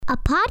A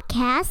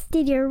podcast?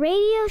 Did your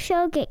radio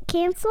show get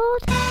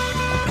canceled?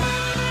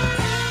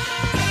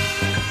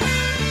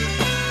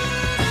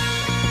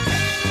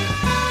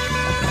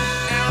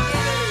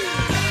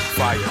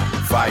 Fire.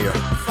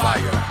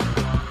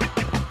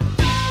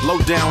 Low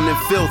down and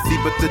filthy,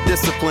 but the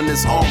discipline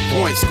is on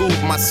point. Schooled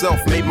myself,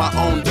 made my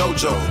own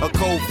dojo. A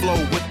cold flow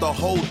with the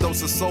whole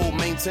dose of soul.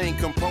 Maintain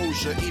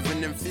composure,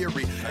 even in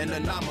theory. An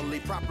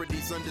anomaly,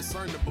 properties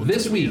undiscernible.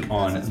 This week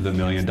on The $1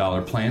 Million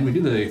Plan, we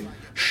do the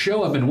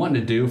show I've been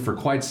wanting to do for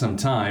quite some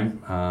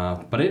time,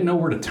 but I didn't know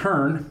where to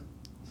turn,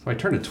 so I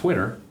turned to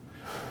Twitter.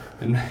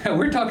 And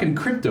we're talking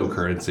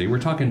cryptocurrency. We're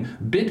talking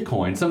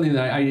Bitcoin, something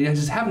that I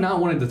just have not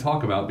wanted to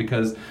talk about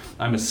because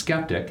I'm a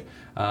skeptic.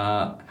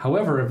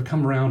 However, I've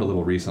come around a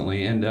little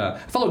recently, and a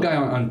fellow guy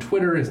on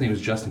Twitter, his name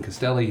is Justin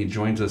Castelli. He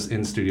joins us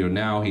in studio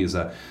now. He's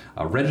a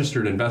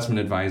registered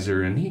investment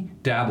advisor, and he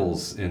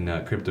dabbles in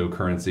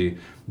cryptocurrency.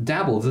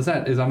 Dabbles,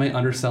 am I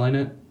underselling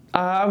it?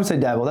 I would say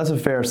dabble. That's a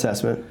fair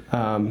assessment.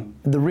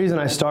 The reason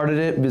I started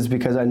it is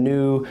because I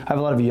have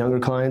a lot of younger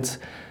clients.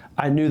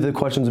 I knew the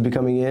questions would be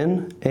coming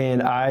in,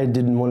 and I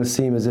didn't want to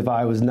seem as if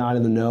I was not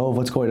in the know of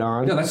what's going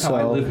on. Yeah, that's how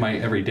I live my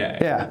every day.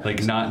 Yeah.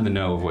 Like, not in the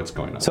know of what's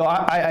going on. So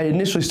I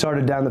initially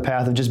started down the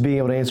path of just being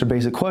able to answer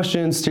basic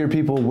questions, steer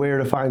people where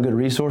to find good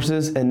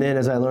resources, and then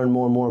as I learned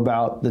more and more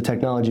about the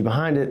technology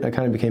behind it, I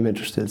kind of became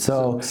interested.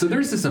 So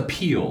there's this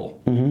appeal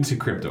to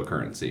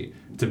cryptocurrency,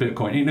 to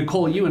Bitcoin. And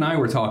Nicole, you and I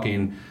were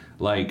talking,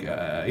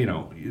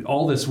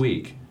 all this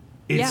week.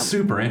 It's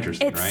super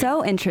interesting, right? It's right?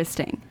 so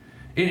interesting.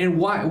 And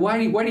why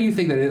do you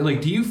think that?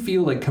 Like, do you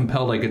feel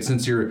compelled?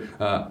 Since you're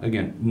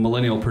again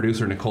millennial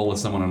producer Nicole,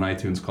 as someone on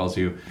iTunes calls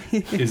you,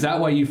 is that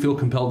why you feel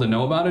compelled to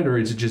know about it, or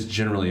is it just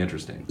generally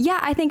interesting? Yeah,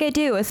 I think I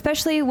do,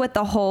 especially with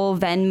the whole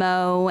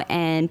Venmo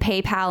and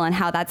PayPal and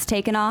how that's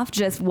taken off,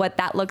 just what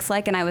that looks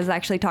like. And I was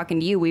actually talking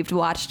to you. We've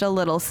watched a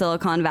little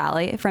Silicon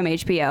Valley from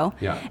HBO.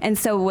 Yeah. And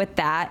so with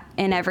that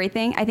and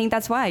everything, I think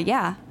that's why.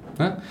 Yeah.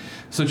 Huh?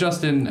 So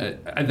Justin,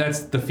 that's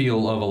the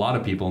feel of a lot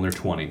of people in their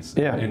 20s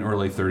and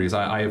early 30s.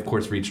 I of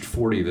course reached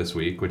 40 this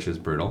week, which is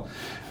brutal.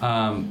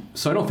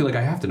 So I don't feel like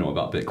I have to know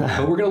about Bitcoin,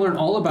 but we're going to learn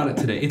all about it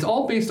today. It's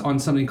all based on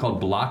something called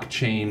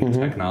blockchain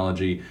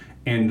technology,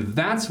 and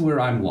that's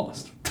where I'm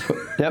lost.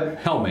 Yep.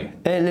 Help me.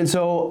 And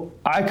so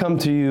I come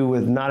to you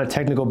with not a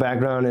technical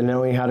background and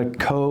knowing how to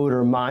code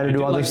or mine or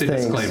do all these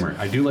things.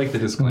 I do like the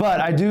disclaimer.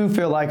 But I do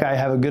feel like I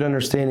have a good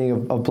understanding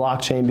of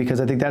blockchain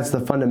because I think that's the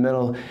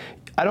fundamental.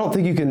 I don't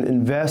think you can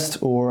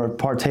invest or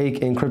partake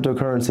in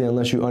cryptocurrency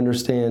unless you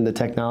understand the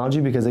technology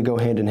because they go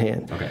hand in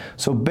hand. Okay.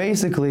 So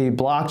basically,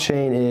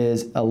 blockchain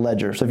is a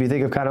ledger. So if you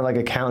think of kind of like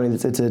accounting,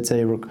 it's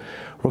a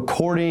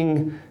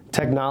recording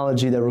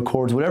technology that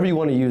records whatever you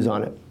want to use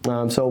on it.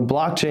 So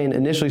blockchain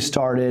initially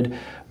started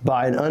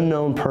by an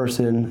unknown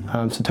person,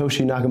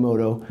 Satoshi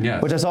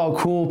Nakamoto, which I saw a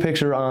cool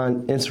picture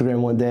on Instagram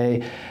one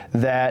day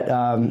that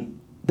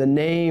the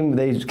name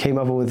they came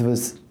up with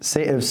was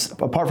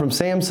apart from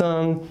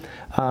Samsung,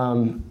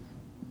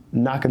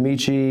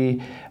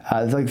 Nakamichi,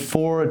 like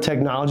 4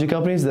 technology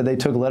companies that they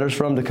took letters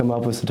from to come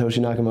up with Satoshi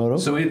Nakamoto.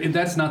 So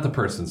that's not the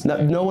person's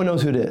name. No one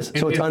knows who it is.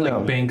 So it's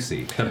unknown. Like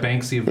Banksy, the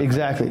Banksy of the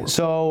Exactly.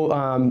 So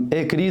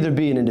it could either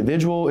be an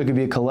individual, it could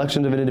be a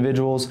collection of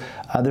individuals.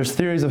 There's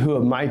theories of who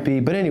it might be.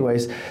 But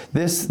anyways,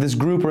 this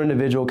group or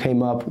individual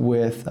came up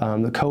with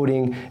the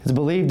coding. It's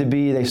believed to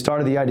be, they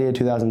started the idea in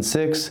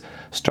 2006,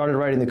 started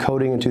writing the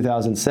coding in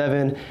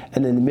 2007,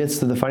 and in the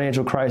midst of the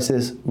financial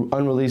crisis,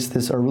 released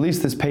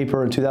this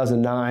paper in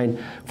 2009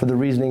 for the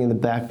reasoning in the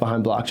back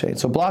behind blockchain.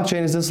 So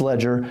blockchain is this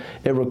ledger.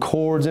 It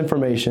records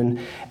information,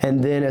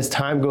 and then as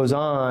time goes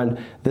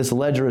on, this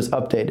ledger is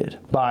updated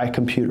by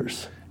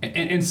computers.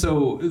 And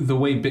so the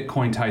way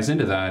Bitcoin ties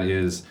into that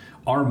is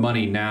our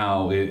money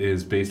now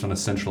is based on a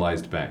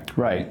centralized bank.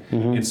 Right.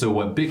 Mm-hmm. And so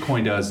what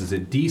Bitcoin does is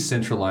it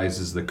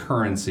decentralizes the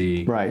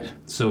currency. Right.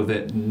 So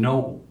that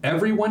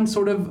everyone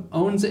sort of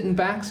owns it and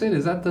backs it?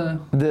 Is that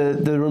the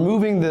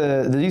removing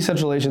the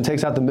decentralization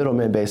takes out the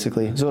middleman,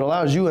 basically. So it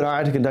allows you and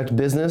I to conduct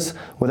business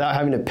without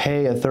having to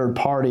pay a third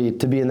party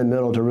to be in the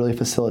middle to really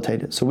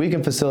facilitate it. So we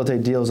can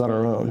facilitate deals on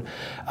our own.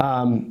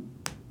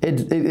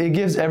 It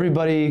gives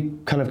everybody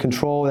kind of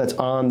control that's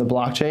on the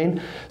blockchain.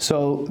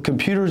 So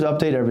computers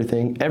update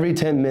everything. Every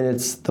 10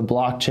 minutes, the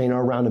blockchain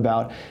or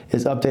roundabout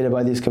is updated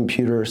by these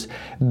computers.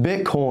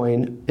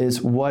 Bitcoin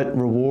is what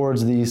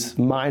rewards these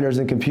miners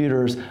and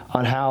computers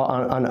on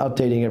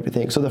updating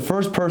everything. So the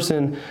first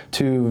person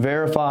to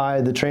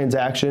verify the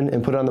transaction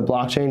and put it on the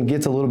blockchain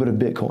gets a little bit of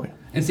Bitcoin.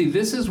 And see,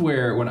 this is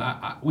where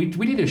we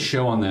did a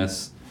show on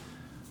this,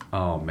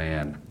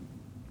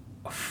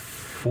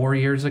 4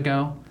 years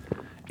ago.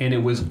 And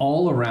it was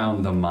all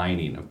around the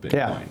mining of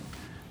Bitcoin,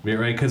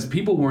 right? Because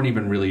people weren't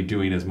even really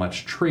doing as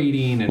much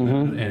trading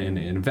and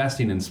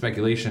investing in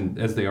speculation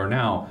as they are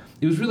now.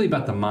 It was really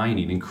about the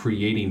mining and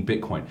creating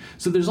Bitcoin.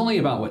 So there's only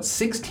about,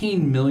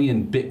 16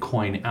 million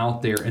Bitcoin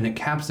out there, and it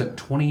caps at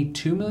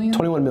 22 million?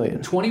 21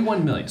 million.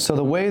 21 million. So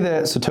the way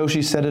that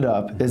Satoshi set it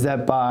up is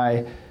that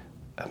by,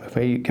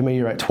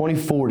 you're right,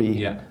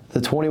 2040, the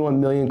 21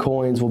 million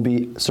coins will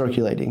be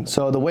circulating.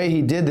 So the way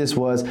he did this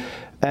was,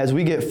 as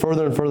we get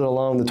further and further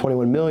along the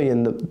 21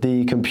 million,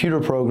 the computer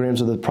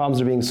programs or the problems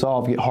that are being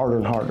solved get harder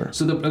and harder.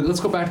 So let's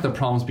go back to the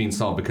problems being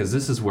solved, because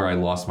this is where I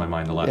lost my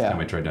mind the last time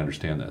I tried to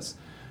understand this.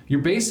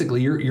 You're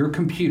basically your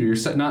computer.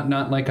 You're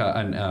not like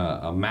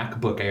a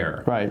MacBook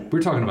Air. Right.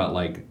 We're talking about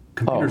like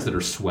computers that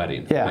are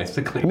sweating. Yeah.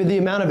 Basically. I mean, the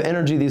amount of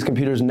energy these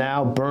computers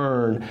now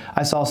burn.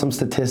 I saw some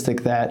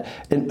statistic that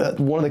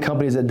one of the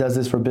companies that does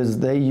this for business,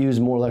 they use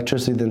more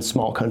electricity than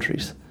small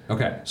countries.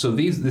 Okay, so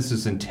this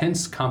is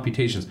intense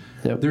computations.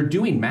 Yep. They're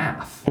doing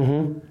math,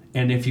 and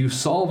if you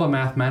solve a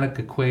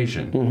mathematical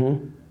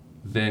equation,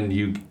 then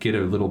you get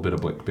a little bit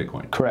of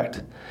Bitcoin.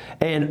 Correct.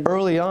 And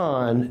early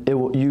on,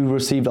 you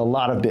received a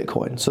lot of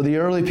Bitcoin. So the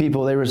early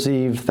people, they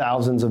received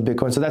thousands of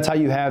Bitcoin. So that's how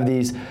you have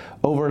these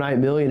overnight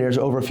millionaires,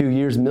 over a few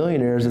years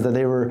millionaires, is that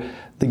they were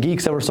the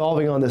geeks that were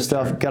solving on this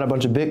stuff, got a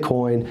bunch of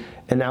Bitcoin,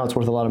 and now it's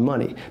worth a lot of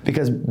money.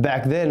 Because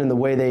back then, and the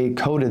way they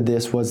coded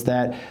this was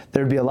that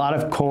there'd be a lot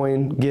of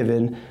coin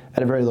given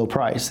at a very low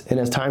price. And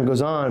as time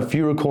goes on,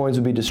 fewer coins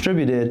would be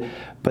distributed,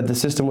 but the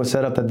system was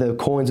set up that the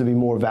coins would be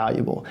more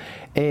valuable.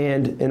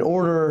 And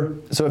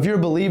so if you're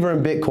a believer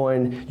in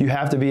Bitcoin, you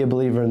have to be a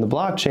believer in the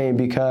blockchain,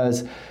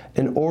 because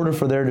in order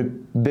for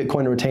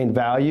Bitcoin to retain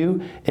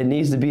value, it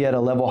needs to be at a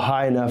level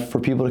high enough for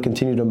people to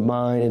continue to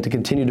mine and to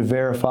continue to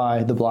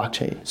verify the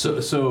blockchain.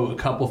 So a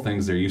couple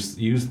things there. You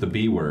used the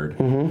B word.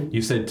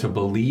 You said to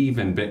believe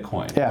in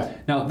Bitcoin. Yeah.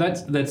 Now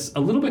that's a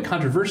little bit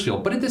controversial,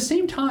 but at the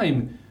same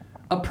time,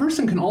 a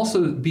person can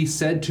also be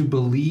said to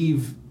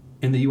believe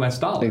in the U.S.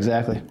 dollar.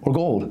 Exactly. Or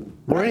gold.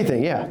 Or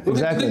anything, yeah,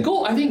 exactly. The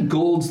gold, I think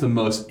gold's the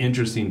most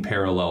interesting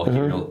parallel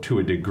here to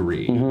a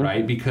degree,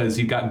 right? Because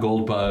you've got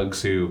gold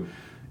bugs who,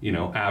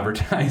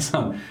 advertise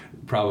on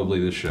probably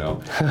the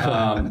show.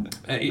 And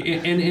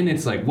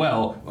it's like,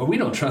 well, we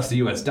don't trust the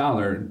U.S.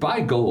 dollar,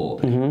 buy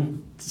gold.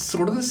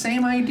 Sort of the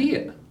same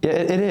idea. Yeah,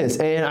 it is.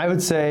 And I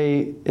would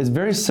say it's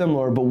very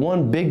similar, but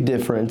one big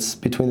difference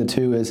between the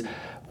two is,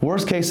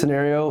 worst case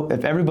scenario,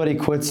 if everybody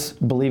quits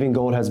believing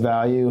gold has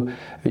value,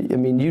 I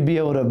mean, you'd be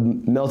able to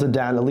melt it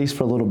down at least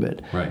for a little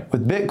bit. Right.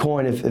 With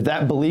Bitcoin, if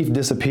that belief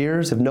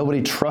disappears, if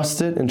nobody trusts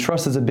it, and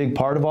trust is a big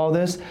part of all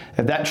this,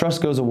 if that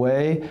trust goes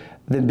away,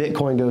 then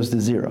Bitcoin goes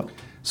to zero.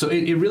 So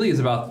it really is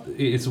about,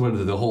 it's what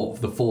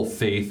the full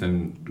faith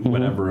and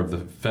whatever of the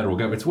federal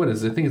government.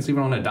 I think it's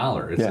even on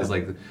 $1. It says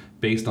like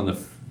based on the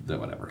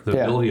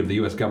ability of the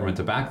U.S. government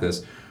to back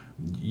this.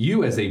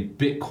 You as a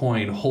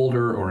Bitcoin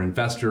holder or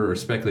investor or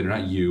speculator,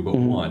 not you, but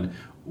one,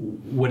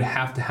 would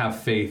have to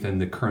have faith in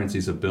the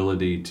currency's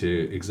ability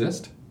to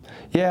exist?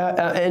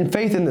 Yeah, and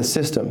faith in the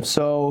system.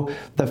 So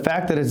the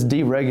fact that it's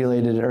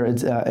deregulated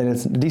and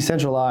it's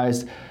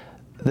decentralized,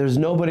 there's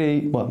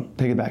nobody, well,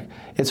 take it back.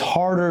 It's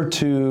harder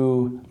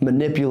to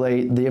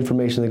manipulate the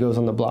information that goes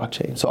on the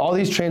blockchain. So all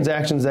these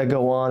transactions that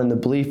go on and the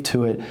belief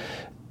to it,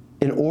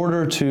 in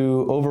order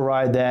to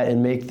override that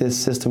and make this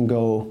system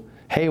go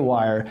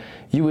haywire,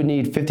 you would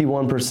need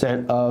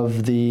 51%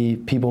 of the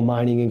people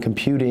mining and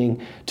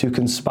computing to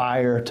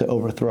conspire to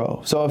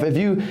overthrow. So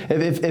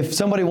if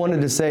somebody wanted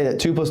to say that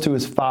 2 + 2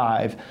 is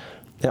 5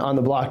 on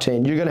the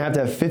blockchain, you're going to have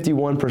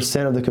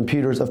 51% of the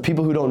computers of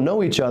people who don't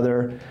know each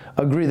other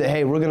agree that,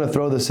 hey, we're going to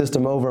throw the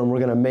system over and we're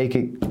going to make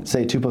it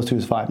say 2 + 2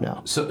 is 5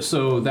 now.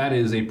 So that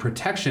is a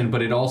protection,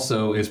 but it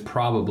also is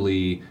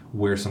probably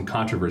where some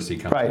controversy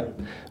comes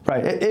in.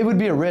 Right. It would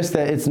be a risk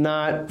that it's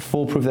not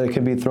foolproof that it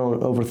can be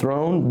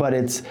overthrown, but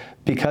it's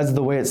because of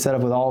the way it's set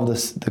up with all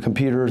of the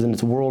computers, and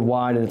it's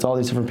worldwide and it's all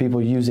these different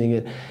people using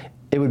it,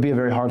 it would be a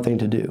very hard thing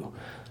to do.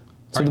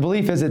 So the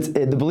belief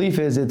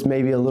is it's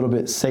maybe a little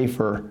bit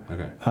safer.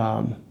 Okay.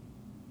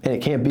 And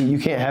it can't be, you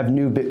can't have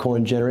new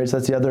Bitcoin generated. So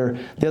that's the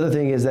other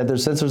thing is that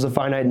since there's a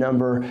finite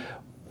number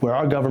where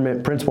our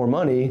government prints more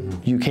money,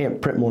 you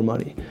can't print more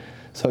money.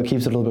 So it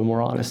keeps it a little bit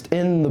more honest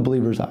in the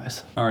believer's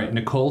eyes. All right,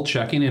 Nicole,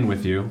 checking in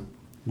with you.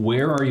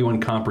 Where are you on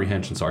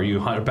comprehension? So are you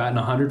batting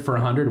 100 for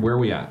 100? Where are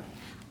we at?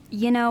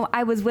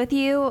 I was with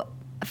you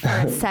for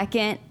a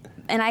second.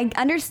 And I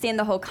understand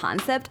the whole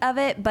concept of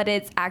it, but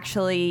it's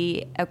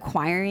actually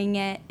acquiring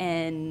it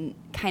and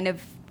kind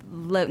of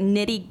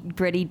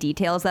nitty-gritty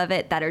details of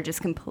it that are just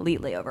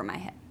completely over my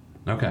head.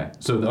 Okay.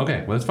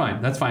 Well, that's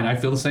fine. That's fine. I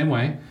feel the same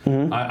way.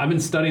 I've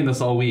been studying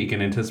this all week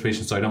in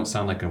anticipation, so I don't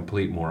sound like a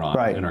complete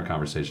moron in our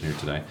conversation here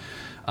today.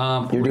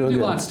 We're going to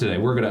do lots today.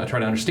 We're going to try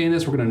to understand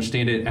this. We're going to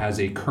understand it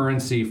as a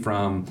currency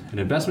from an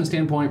investment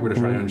standpoint. We're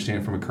going to try to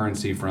understand it from a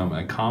currency from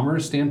a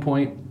commerce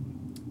standpoint.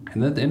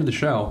 And then at the end of the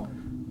show,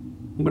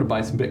 I'm going to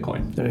buy some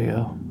Bitcoin. There you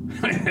go.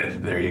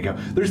 There you go.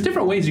 There's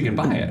different ways you can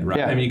buy it, right?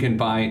 Yeah. I mean, you can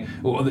buy,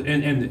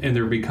 and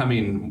they're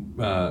becoming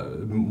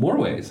more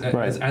ways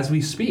as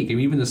we speak. I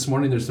mean, even this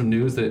morning, there's some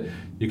news that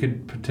you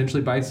could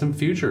potentially buy some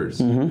futures.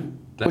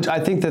 Which I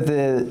think that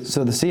the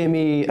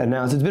CME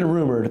announced, it's been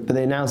rumored, but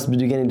they announced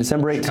beginning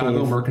December 18th.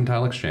 Chicago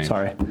Mercantile Exchange.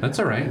 Sorry. That's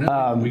all right.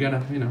 No, we got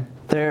to,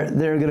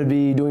 They're going to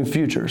be doing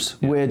futures,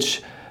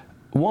 which,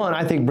 one,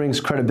 I think brings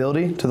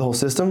credibility to the whole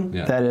system,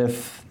 that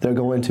if they're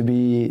going to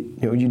be,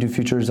 you do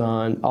futures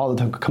on all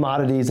the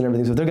commodities and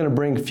everything, so if they're going to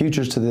bring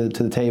futures to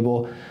the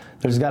table,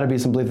 there's got to be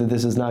some belief that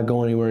this is not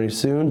going anywhere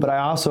soon. But I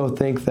also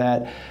think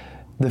that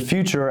the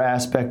future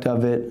aspect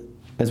of it,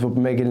 as we'll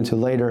make it into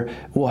later,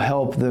 will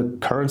help the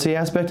currency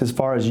aspect as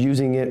far as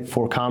using it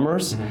for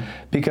commerce.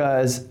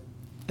 Because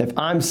if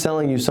I'm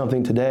selling you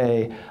something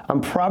today,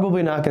 I'm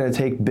probably not going to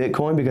take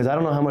Bitcoin because I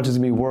don't know how much it's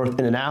going to be worth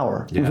in an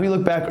hour. Yeah. If we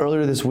look back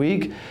earlier this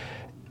week,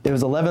 it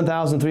was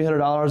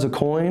 $11,300 a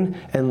coin,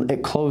 and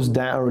it closed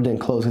down, or it didn't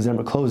close because it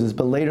never closes,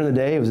 but later in the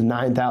day it was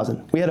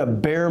 $9,000. We had a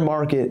bear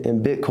market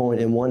in Bitcoin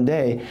in one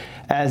day.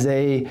 As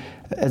a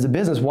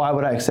business, why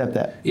would I accept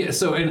that? Yeah,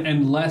 so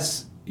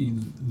unless the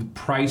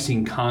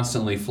pricing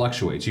constantly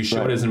fluctuates. You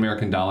show it as an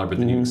American dollar, but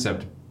then you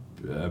accept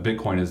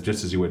Bitcoin as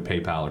just as you would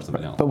PayPal or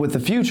something else. But with the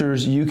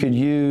futures, you could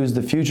use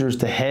the futures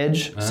to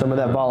hedge some of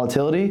that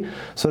volatility.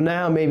 So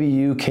now maybe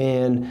you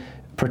can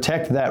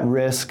protect that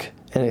risk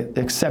and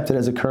accept it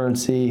as a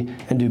currency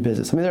and do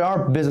business. I mean, there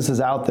are businesses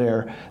out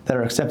there that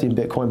are accepting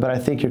Bitcoin, but I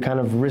think you're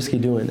kind of risky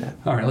doing that.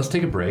 All right, let's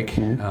take a break.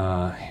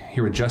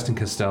 Here with Justin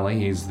Castelli.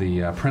 He's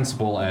the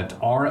principal at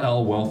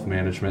RL Wealth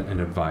Management and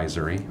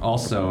Advisory.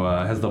 Also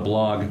has the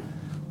blog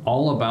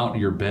All About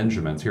Your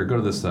Benjamins. Here, go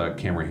to this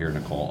camera here,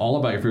 Nicole. All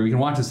about, if you can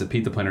watch this at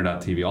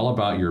PeteThePlanner.tv,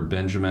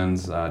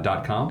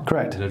 allaboutyourbenjamins.com.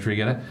 Correct. Did I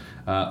forget it?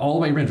 All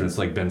About Your Benjamins,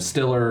 like Ben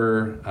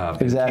Stiller,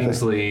 Ben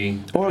Kingsley.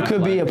 Or it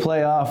could be a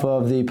play off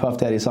of the Puff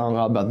Daddy song,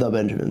 All About the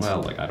Benjamins.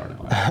 Well, I don't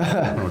know.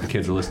 I don't know what the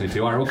kids are listening to.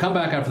 All right, we'll come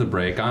back after the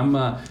break.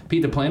 I'm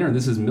Pete the Planner, and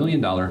this is $1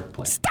 Million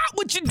Plan. Stop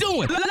what you're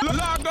doing.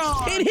 Log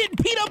on and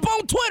hit Pete up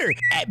on Twitter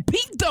at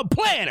Pete the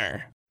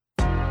Planner.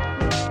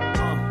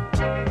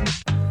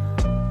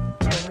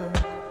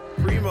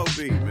 Primo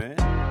B, man.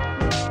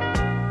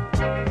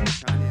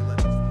 Kanye let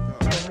this one go.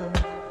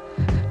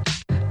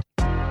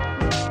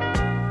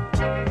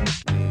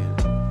 Man,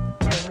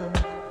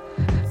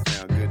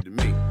 sound good to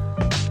me.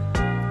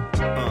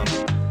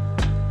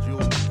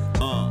 Jules.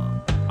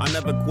 I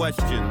never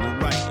question the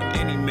right of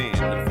any man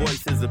to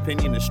voice his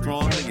opinion as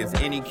strongly as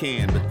any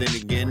can. But then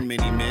again,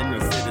 many men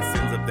are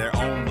citizens of their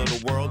own little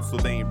world, so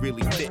they ain't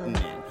really fitting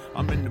in.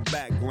 I'm in the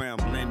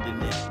background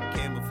blending in,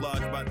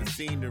 camouflaged by the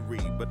scenery,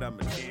 but I'm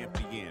a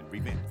champion.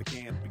 Revamp the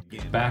camp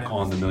again. Back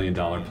on the $1 Million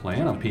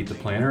Plan. I'm Pete the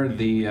Planner,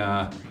 the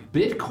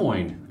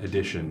Bitcoin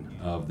edition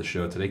of the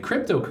show today.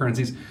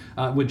 Cryptocurrencies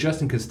with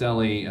Justin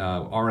Castelli,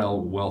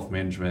 RL Wealth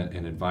Management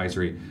and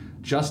Advisory.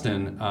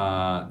 Justin,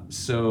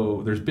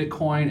 so there's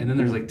Bitcoin, and then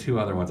there's like two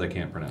other ones I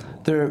can't pronounce.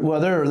 There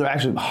are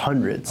actually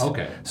hundreds.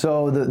 Okay.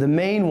 So the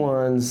main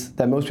ones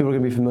that most people are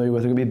going to be familiar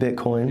with are going to be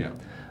Bitcoin. Yeah.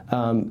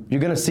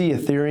 You're going to see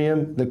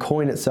Ethereum. The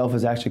coin itself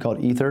is actually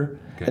called Ether,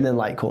 and then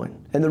Litecoin.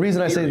 And the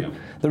reason I say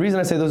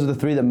those are the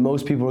three that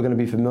most people are going to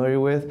be familiar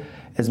with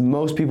is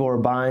most people are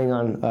buying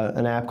on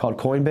an app called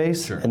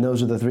Coinbase, and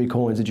those are the three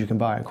coins that you can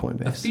buy on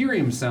Coinbase.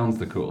 Ethereum sounds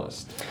the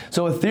coolest.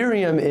 So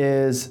Ethereum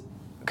is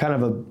kind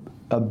of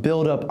a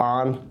build-up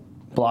on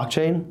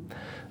blockchain,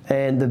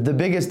 and the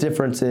biggest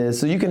difference is,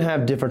 so you can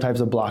have different types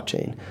of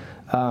blockchain.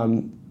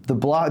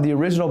 The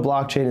original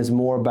blockchain is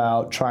more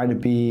about trying to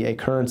be a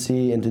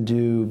currency and to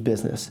do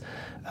business.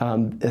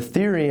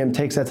 Ethereum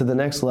takes that to the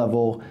next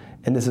level,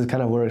 and this is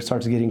kind of where it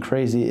starts getting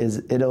crazy,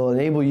 is it'll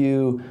enable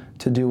you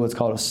to do what's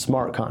called a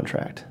smart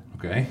contract.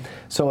 Okay.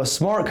 So a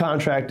smart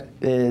contract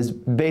is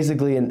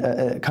basically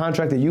a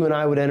contract that you and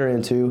I would enter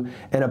into,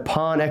 and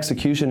upon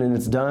execution and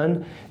it's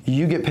done,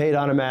 you get paid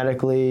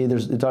automatically.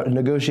 There's a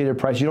negotiated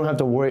price. You don't have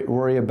to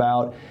worry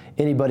about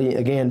anybody,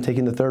 again,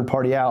 taking the third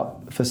party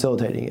out,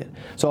 facilitating it.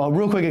 So a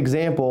real quick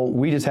example,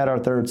 we just had our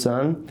third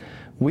son.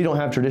 We don't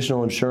have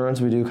traditional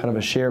insurance. We do kind of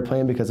a share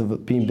plan because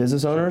of being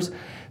business owners.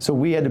 So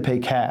we had to pay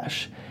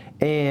cash.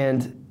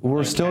 And we're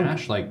like still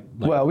cash? Like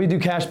well, we do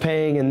cash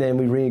paying and then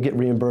we get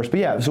reimbursed. But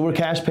yeah, so we're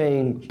cash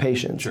paying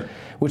patients,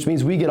 which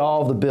means we get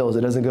all of the bills.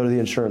 It doesn't go to the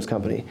insurance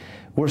company.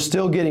 We're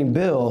still getting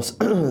bills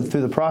through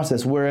the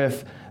process. Where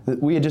if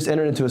we had just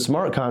entered into a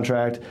smart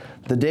contract,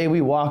 the day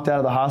we walked out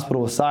of the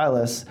hospital with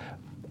Silas,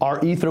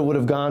 our Ether would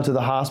have gone to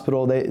the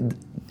hospital.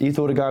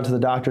 Ether would have gone to the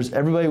doctors.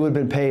 Everybody would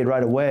have been paid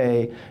right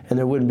away, and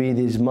there wouldn't be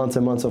these months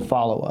and months of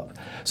follow-up.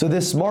 So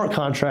this smart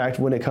contract,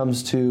 when it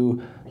comes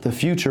to the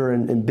future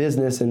and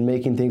business and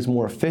making things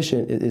more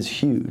efficient, is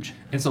huge.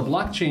 And so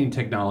blockchain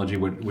technology,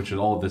 which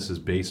all of this is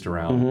based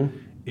around,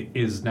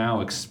 is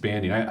now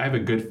expanding. I have a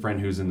good friend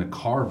who's in the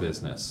car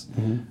business,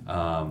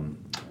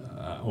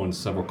 owns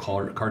several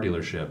car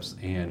dealerships,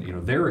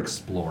 and they're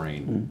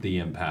exploring the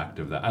impact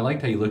of that. I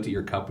liked how you looked at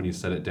your cup when you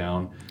set it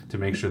down to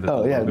make sure that the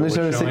logo was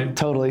showing.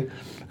 Totally.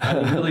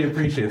 I really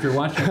appreciate it. If you're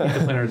watching Pete the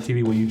Planner on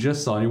TV, what you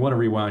just saw, and you want to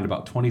rewind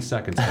about 20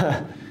 seconds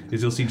ago,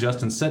 is you'll see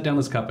Justin set down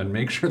his cup and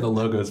make sure the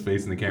logo is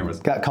facing the cameras.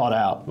 Got caught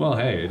out. Well,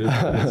 hey, it is.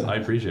 I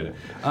appreciate it.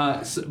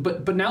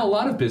 But now a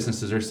lot of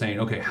businesses are saying,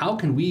 okay, how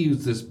can we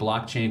use this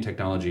blockchain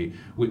technology,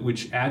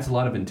 which adds a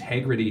lot of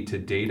integrity to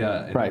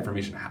data and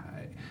information?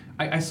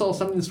 I saw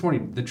something this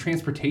morning. The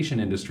transportation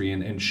industry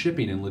and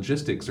shipping and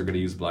logistics are going to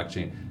use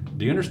blockchain.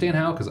 Do you understand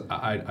how? Because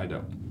I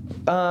don't.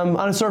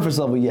 On a surface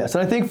level, yes.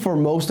 And I think for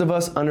most of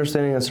us,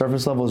 understanding on a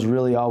surface level is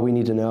really all we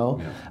need to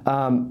know.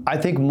 Yeah. I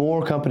think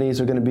more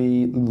companies are going to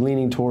be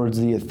leaning towards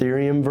the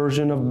Ethereum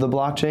version of the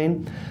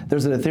blockchain.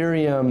 There's an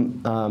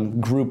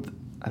Ethereum group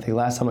I think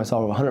last time I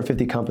saw,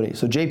 150 companies.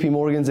 So JP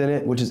Morgan's in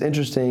it, which is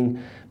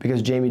interesting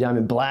because Jamie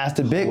Dimon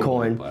blasted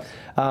Bitcoin,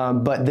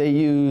 but they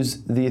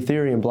use the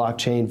Ethereum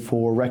blockchain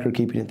for record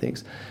keeping and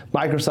things.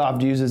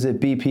 Microsoft uses it,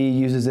 BP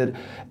uses it.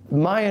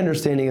 My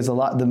understanding is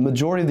the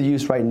majority of the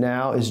use right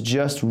now is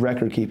just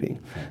record keeping.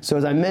 So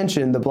as I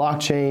mentioned, the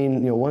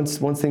blockchain,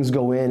 once things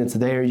go in, it's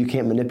there, you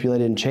can't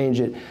manipulate it and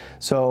change it.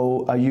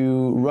 So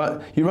you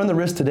run the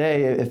risk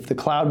today, if the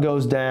cloud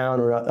goes down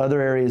or other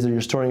areas that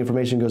you're storing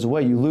information goes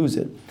away, you lose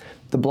it.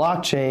 The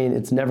blockchain,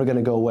 it's never going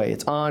to go away.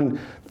 It's on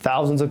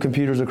thousands of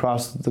computers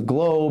across the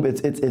globe.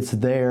 It's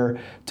there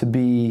to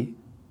be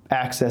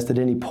accessed at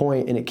any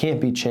point, and it can't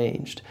be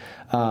changed.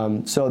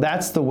 So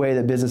that's the way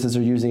that businesses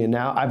are using it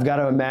now. I've got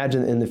to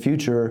imagine in the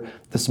future,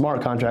 the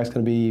smart contract's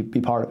going to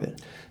be part of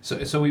it.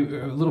 So we,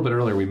 a little bit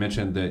earlier, we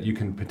mentioned that you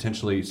can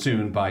potentially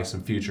soon buy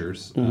some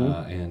futures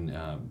in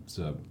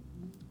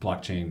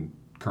blockchain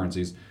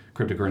currencies,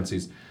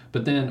 cryptocurrencies.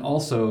 But then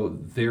also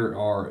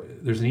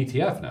there's an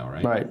ETF now,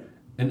 right? Right.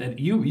 And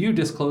you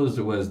disclosed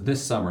it was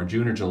this summer,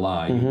 June or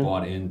July, you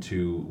bought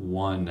into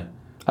one.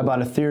 I bought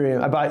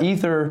Ethereum. I bought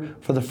Ether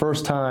for the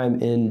first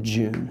time in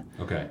June.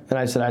 Okay. And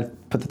I said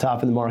I'd put the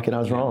top in the market. I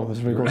was wrong. It was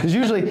pretty cool. Because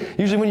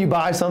usually when you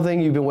buy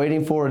something you've been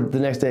waiting for, the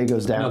next day it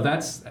goes down.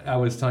 No, I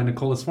was telling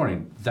Nicole this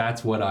morning,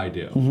 that's what I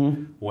do.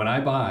 When I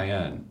buy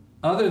in,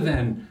 other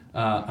than,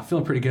 I'm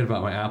feeling pretty good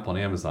about my Apple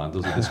and Amazon.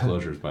 Those are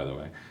disclosures, by the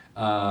way.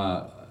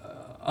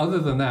 Other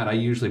than that, I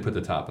usually put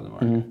the top in the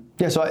market.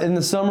 Yeah, so in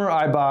the summer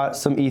I bought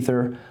some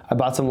Ether, I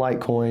bought some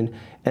Litecoin,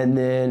 and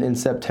then in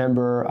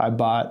September I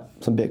bought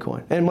some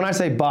Bitcoin. And when I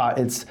say bought,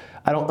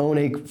 I don't own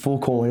a full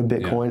coin of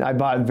Bitcoin. Yeah. I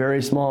bought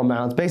very small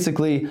amounts,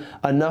 basically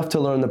enough to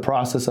learn the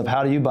process of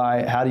how do you buy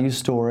it, how do you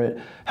store it,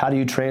 how do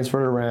you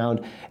transfer it around,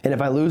 and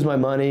if I lose my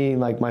money,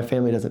 like my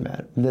family doesn't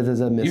matter. That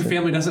doesn't miss Your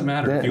family doesn't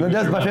matter.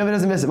 Yeah, my family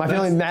doesn't miss it. My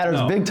family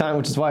matters big time,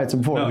 which is why it's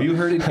important. No, you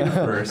heard it here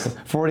first.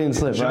 Freudian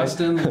slip, right?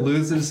 Justin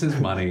loses his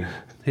money.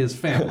 His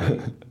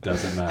family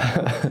doesn't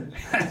matter.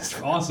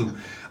 That's awesome.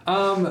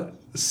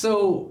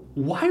 So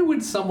why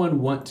would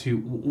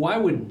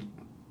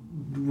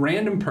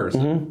random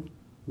person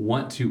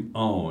want to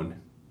own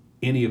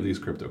any of these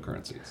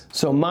cryptocurrencies?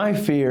 So my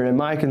fear and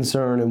my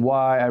concern and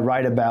why I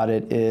write about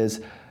it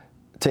is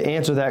to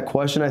answer that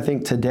question. I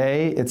think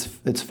today it's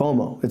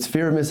FOMO. It's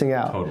fear of missing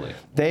out. Totally.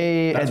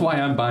 That's why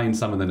I'm buying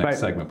some in the next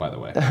segment, by the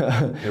way.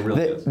 It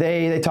really is.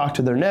 They talk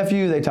to their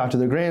nephew, they talk to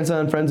their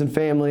grandson, friends and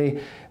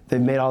family. They've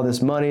made all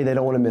this money. They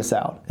don't want to miss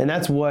out. And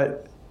that's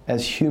what,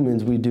 as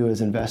humans, we do as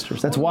investors.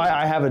 That's why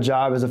I have a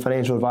job as a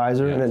financial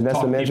advisor and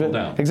investment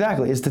management.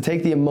 Exactly, is to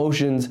take the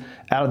emotions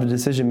out of the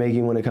decision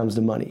making when it comes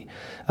to money.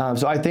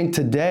 So I think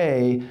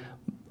today,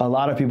 a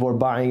lot of people are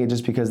buying it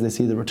just because they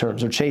see the returns.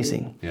 They're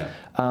chasing. Yeah.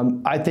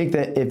 I think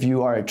that if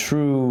you are a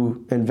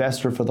true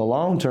investor for the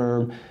long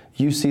term,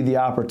 you see the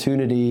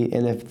opportunity,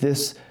 and if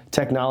this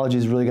technology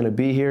is really going to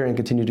be here and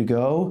continue to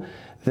go,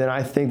 then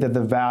I think that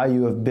the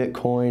value of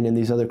Bitcoin and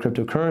these other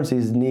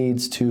cryptocurrencies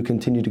needs to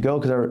continue to go,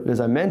 because as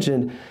I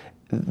mentioned,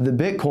 the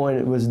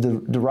Bitcoin was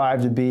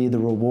derived to be the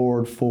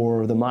reward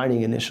for the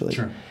mining initially.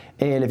 Sure.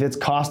 And if it's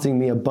costing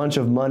me a bunch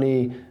of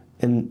money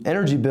in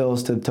energy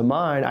bills to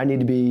mine, I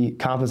need to be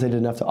compensated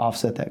enough to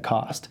offset that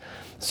cost.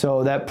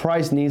 So that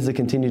price needs to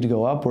continue to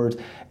go upwards,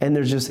 and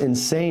there's just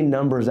insane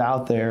numbers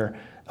out there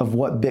of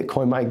what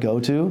Bitcoin might go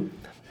to.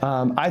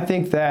 I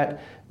think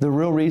that the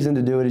real reason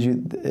to do it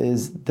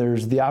is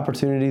there's the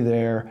opportunity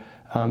there.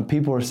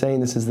 People are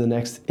saying this is the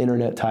next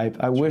internet type.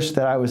 I wish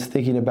that I was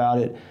thinking about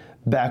it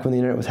back when the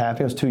internet was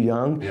happening. I was too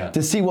young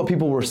to see what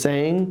people were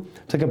saying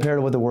to compare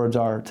to what the words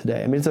are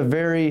today. I mean, it's a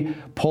very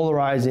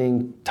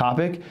polarizing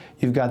topic.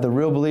 You've got the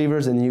real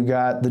believers, and you've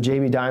got the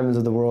Jamie Dimons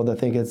of the world that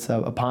think it's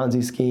a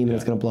Ponzi scheme and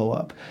it's going to blow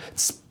up.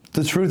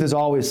 The truth is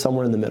always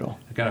somewhere in the middle.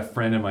 I got a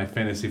friend in my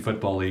fantasy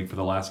football league for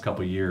the last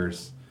couple of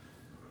years.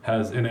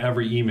 Has in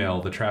every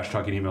email, the trash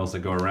talking emails that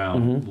go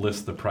around,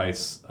 list the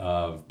price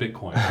of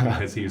Bitcoin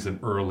because he's an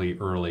early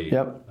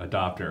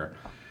adopter.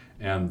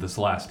 And this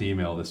last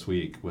email this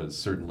week was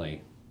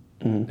certainly,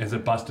 as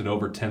it busted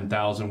over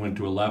 10,000, went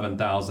to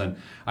 11,000.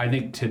 I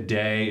think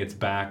today it's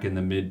back in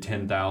the mid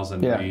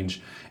 10,000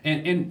 range.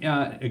 And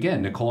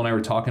again, Nicole and I were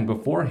talking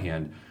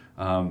beforehand.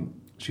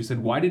 She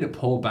said, why did it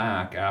pull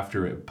back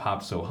after it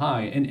popped so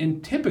high?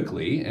 And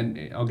typically,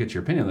 and I'll get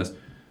your opinion on this,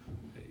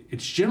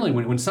 it's generally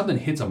when something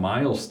hits a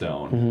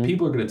milestone,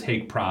 people are going to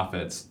take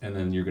profits, and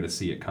then you're going to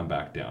see it come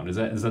back down. Is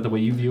that the way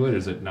you view it, or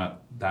is it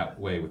not that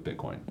way with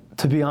Bitcoin?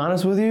 To be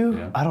honest with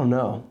you, I don't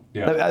know.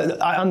 Yeah.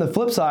 On the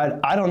flip side,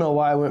 I don't know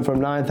why it went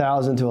from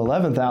 9,000 to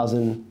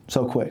 11,000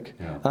 so quick.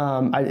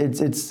 Yeah.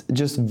 It's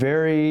just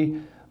very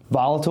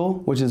volatile,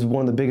 which is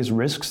one of the biggest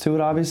risks to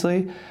it,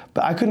 obviously.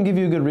 But I couldn't give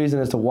you a good reason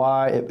as to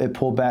why it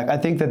pulled back. I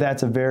think that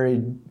that's a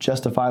very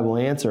justifiable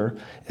answer,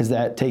 is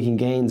that taking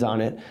gains on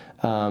it.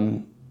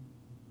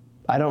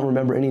 I don't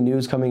remember any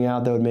news coming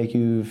out that would make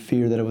you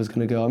fear that it was going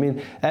to go. I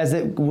mean, as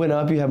it went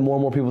up, you have more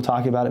and more people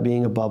talking about it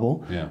being a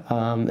bubble,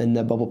 and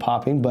that bubble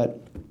popping,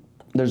 but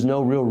there's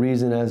no real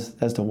reason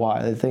as to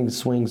why. The thing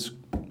swings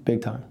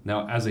Big time.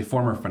 Now, as a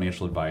former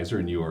financial advisor,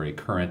 and you are a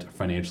current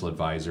financial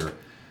advisor,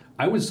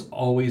 I was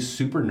always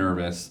super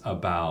nervous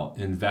about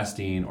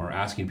investing or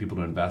asking people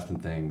to invest in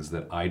things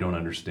that I don't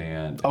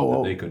understand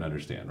that they couldn't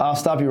understand. I'll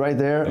stop you right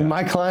there. Yeah.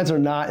 My clients are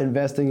not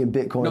investing in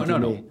Bitcoin No.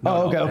 me.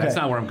 Okay. That's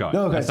not where I'm going.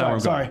 No, okay, That's not where I'm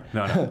sorry.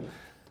 going.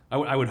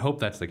 No. I would hope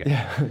that's the case.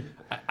 Yeah.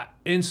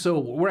 And so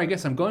where I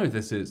guess I'm going with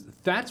this is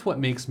that's what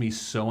makes me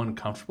so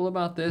uncomfortable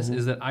about this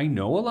is that I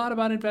know a lot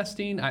about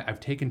investing. I've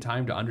taken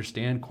time to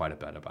understand quite a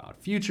bit about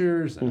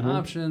futures and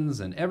options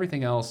and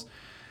everything else.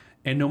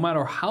 And no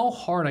matter how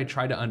hard I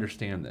try to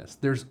understand this,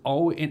 there's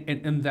always,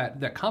 and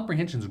that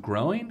comprehension's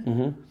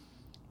growing,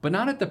 but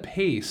not at the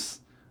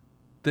pace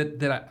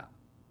that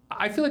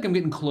I feel like I'm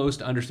getting close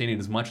to understanding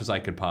as much as I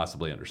could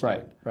possibly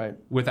understand. Right.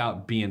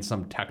 Without being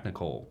some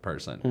technical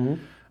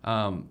person.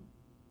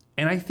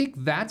 And I think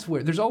that's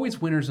where there's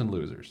always winners and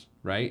losers,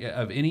 right?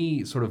 Of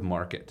any sort of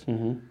market.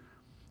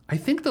 I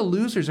think the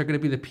losers are going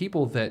to be the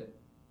people that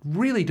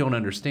really don't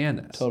understand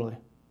this. Totally.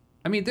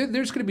 I mean,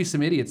 there's going to be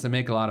some idiots that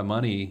make a lot of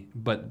money,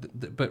 but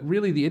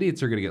really the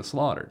idiots are going to get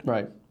slaughtered.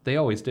 Right. They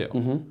always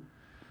do.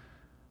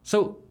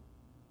 So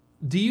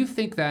do you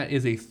think that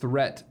is a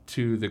threat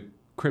to the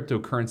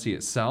cryptocurrency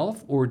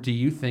itself, or do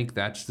you think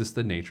that's just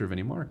the nature of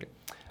any market?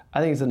 I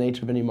think it's the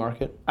nature of any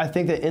market. I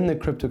think that in the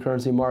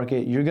cryptocurrency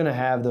market, you're going to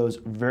have those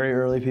very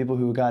early people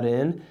who got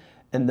in,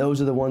 and those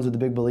are the ones with the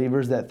big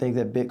believers that think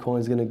that Bitcoin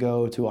is going to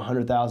go to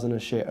 100,000 a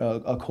share,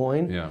 a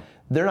coin. Yeah.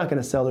 They're not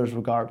going to sell theirs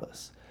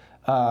regardless.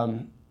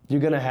 You're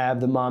going to have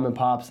the mom and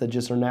pops that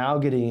just are now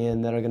getting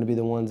in that are going to be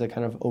the ones that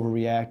kind of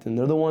overreact, and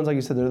they're the ones, like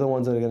you said, they're the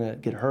ones that are going to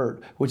get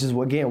hurt. Which is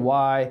again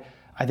why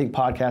I think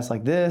podcasts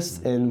like this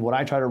and what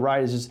I try to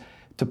write is just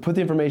to put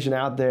the information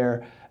out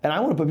there. And I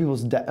want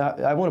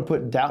to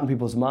put doubt in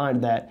people's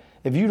mind that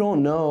if you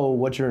don't know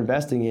what you're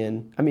investing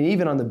in, I mean,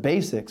 even on the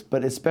basics,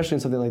 but especially in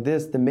something like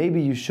this, then maybe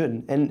you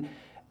shouldn't. And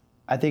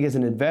I think as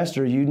an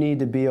investor, you need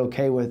to be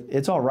okay with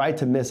it's all right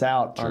to miss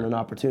out on an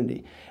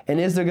opportunity.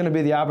 And is there going to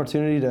be the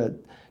opportunity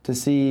to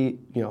see,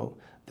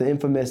 the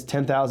infamous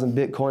 10,000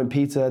 Bitcoin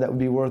pizza that would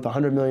be worth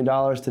 $100 million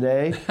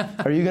today?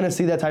 Are you going to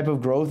see that type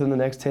of growth in the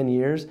next 10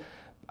 years?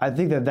 I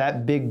think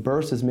that big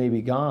burst is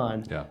maybe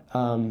gone. Yeah.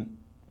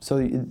 So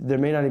there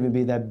may not even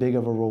be that big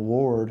of a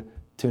reward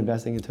to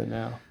investing into it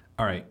now.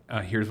 All right,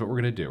 here's what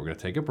we're going to do. We're going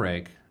to take a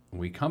break.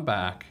 When we come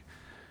back,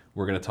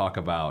 we're going to talk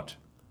about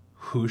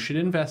who should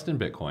invest in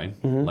Bitcoin,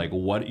 like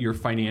what your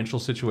financial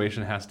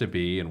situation has to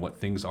be and what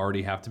things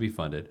already have to be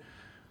funded.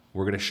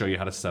 We're going to show you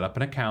how to set up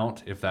an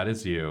account if that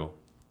is you,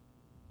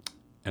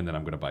 and then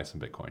I'm going to buy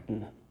some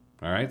Bitcoin.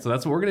 All right, so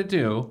that's what we're going to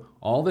do.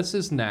 All this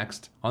is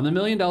next on the $1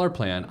 Million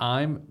Plan.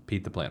 I'm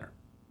Pete the Planner.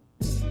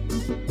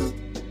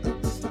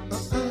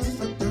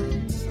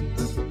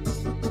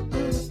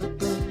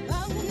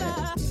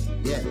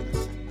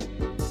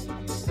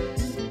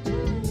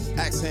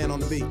 Axe hand on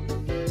the beat.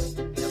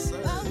 Yes,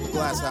 sir.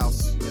 Glass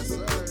House. Yes,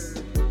 sir.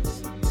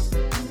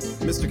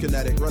 Mr.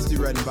 Kinetic, Rusty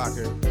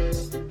Redenbacher.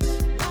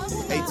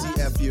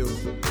 ATFU.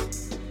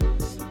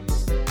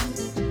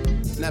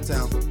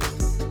 Naptown.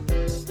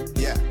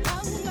 Yeah.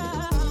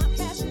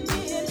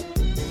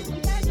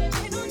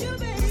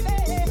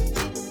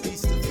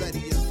 Peace to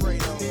Betty and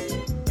Fredo.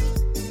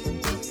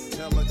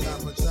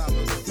 Helicopter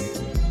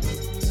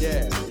choppers.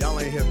 Yeah, y'all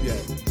ain't hip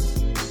yet.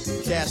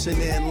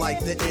 Cashing in like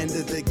the end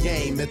of the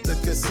game at the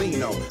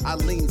casino. I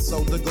lean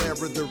so the glare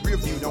of the rear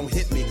view don't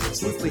hit me.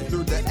 Swiftly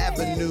through the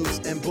avenues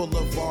and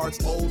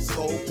boulevards. Old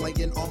soul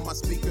playing on my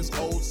speakers.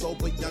 Old soul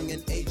but young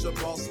and age a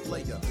boss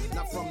player.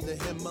 Not from the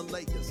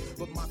Himalayas.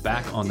 But my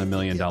Back on the $1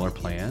 Million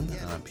Plan,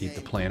 Pete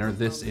the Planner.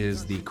 This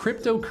is the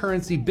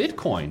cryptocurrency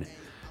Bitcoin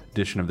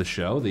edition of the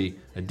show. The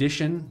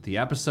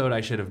episode I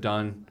should have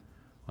done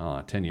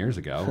 10 years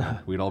ago.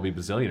 We'd all be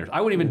bazillionaires.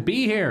 I wouldn't even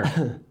be here.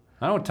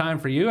 I don't have time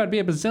for you. I'd be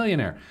a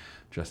bazillionaire.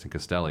 Justin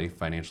Castelli,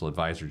 financial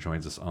advisor,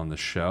 joins us on the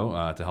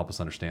show to help us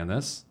understand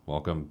this.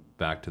 Welcome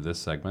back to this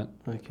segment.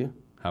 Thank you.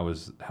 How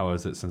is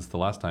it since the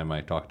last time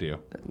I talked to you?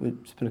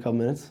 It's been a couple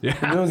minutes. Yeah,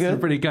 We're doing good.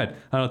 pretty good.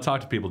 I don't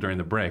talk to people during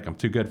the break. I'm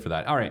too good for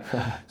that. All right.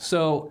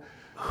 So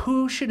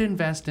who should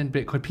invest in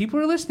Bitcoin? People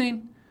are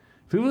listening.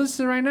 People are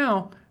listening right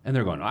now, and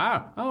they're going,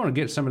 I want to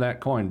get some of that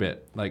coin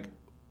bit. Like,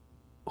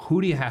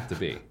 who do you have to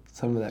be?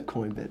 Some of that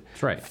coin bit.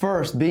 That's right.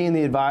 First, being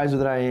the advisor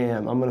that I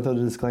am, I'm going to throw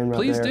the disclaimer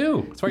Please out there.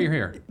 do. That's why you're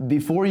here.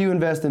 Before you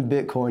invest in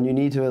Bitcoin, you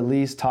need to at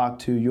least talk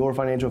to your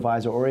financial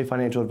advisor or a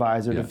financial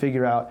advisor to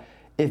figure out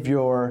if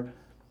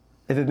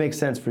it makes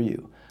sense for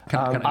you.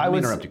 Can I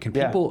interrupt you? Can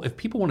people, yeah. if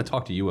people want to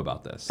talk to you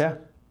about this, Yeah.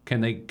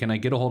 can I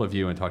get a hold of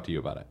you and talk to you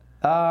about it?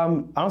 I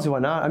don't see why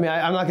not. I mean,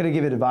 I'm not going to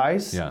give it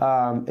advice.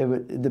 Yeah. It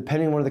would,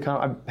 depending on where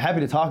I'm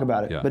happy to talk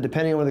about it, but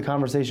depending on where the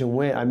conversation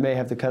went, I may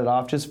have to cut it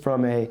off just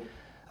from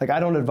I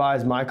don't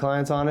advise my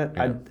clients on it.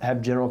 Yeah. I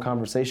have general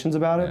conversations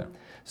about it. Yeah.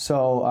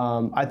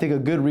 So I think a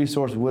good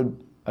resource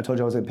I told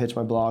you I was going to pitch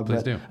my blog. Please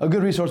but do. A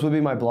good resource would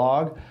be my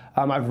blog.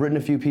 I've written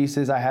a few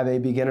pieces. I have a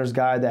beginner's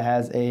guide that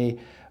has a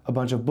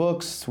bunch of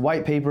books,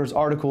 white papers,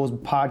 articles,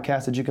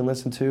 podcasts that you can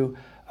listen to.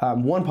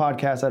 One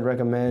podcast I'd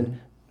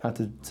recommend, not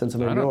to send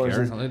somebody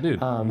yours. I don't care.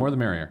 Dude, more the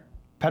merrier.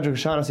 Patrick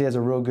O'Shaughnessy has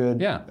a real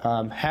good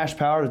Hash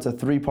Power. It's a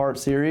 3-part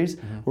series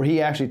where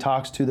he actually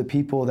talks to the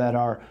people that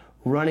are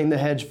running the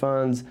hedge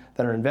funds,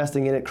 that are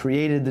investing in it,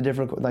 created the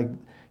different, like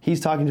he's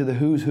talking to the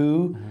who's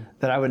who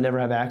that I would never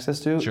have access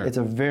to. Sure. It's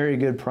a very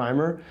good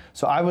primer.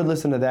 So I would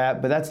listen to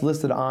that, but that's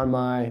listed on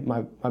my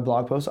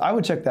blog post. So I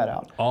would check that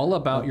out.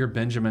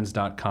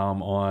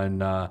 Allaboutyourbenjamins.com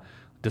on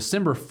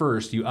December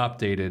 1st, you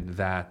updated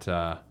that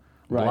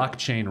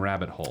blockchain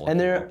rabbit hole.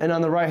 And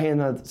on the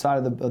right-hand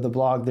side of the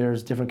blog,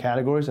 there's different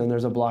categories, and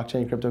there's a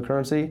blockchain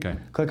cryptocurrency. Okay.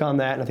 Click on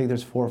that, and I think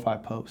there's 4 or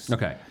 5 posts.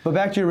 Okay. But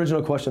back to your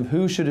original question of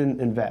who should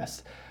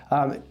invest.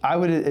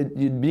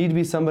 You'd need to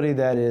be somebody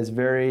that is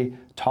very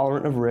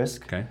tolerant of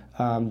risk. Okay.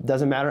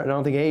 Doesn't matter. I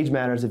don't think age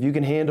matters. If you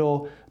can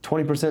handle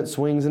 20%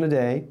 swings in a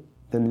day,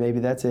 then maybe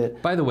that's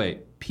it. By the way,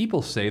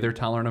 people say they're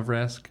tolerant of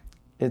risk.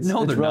 It's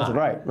relative.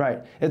 Not. Right.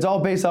 It's all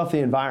based off the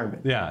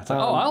environment. Yeah. It's like,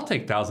 I'll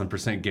take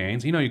 1,000%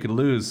 gains. You could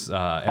lose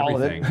everything. All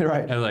of it.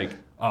 Right. And like,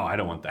 I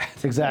don't want that.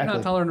 Exactly. You're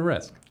not tolerant of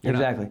risk.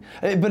 Exactly.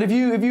 But if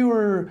you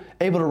were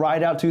able to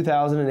ride out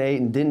 2008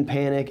 and didn't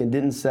panic and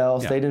didn't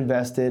sell, stayed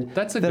invested,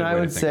 then I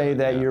would say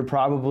that you're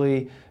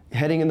probably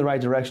heading in the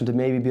right direction to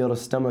maybe be able to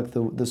stomach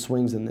the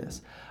swings in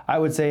this. I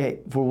would say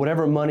for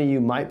whatever money you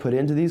might put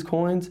into these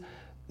coins,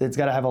 it's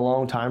got to have a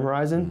long time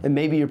horizon, and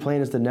maybe your plan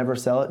is to never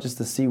sell it just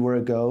to see where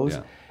it goes.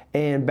 Yeah.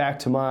 And back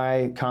to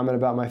my comment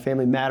about my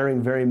family mattering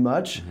very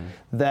much,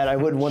 that I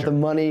wouldn't want the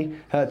money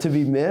to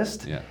be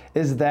missed,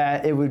 is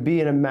that it would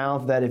be an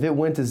amount that if it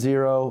went to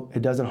zero,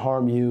 it doesn't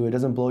harm you, it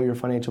doesn't blow your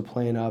financial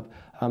plan up.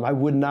 I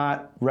would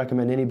not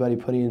recommend anybody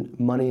putting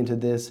money into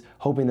this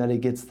hoping that it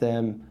gets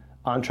them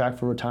on track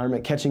for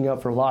retirement, catching up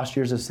for lost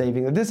years of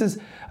saving. This is,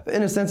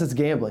 in a sense, it's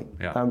gambling.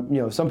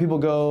 Yeah. Some people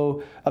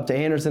go up to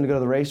Anderson to go to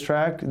the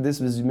racetrack.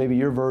 This is maybe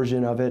your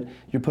version of it.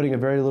 You're putting a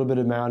very little bit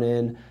of amount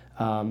in.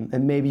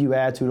 And maybe you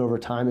add to it over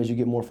time as you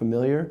get more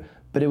familiar,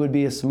 but it would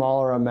be a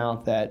smaller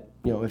amount that,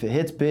 if it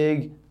hits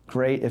big,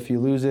 great. If you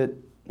lose it,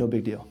 no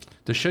big deal.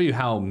 To show you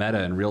how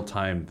meta in real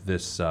time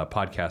this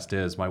podcast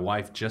is, my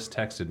wife just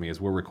texted me as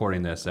we're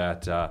recording this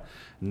at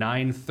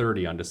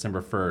 9:30 on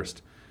December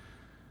 1st.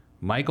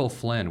 Michael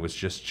Flynn was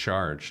just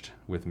charged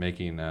with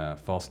making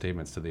false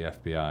statements to the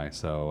FBI.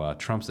 So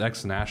Trump's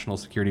ex-national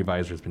security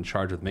advisor has been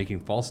charged with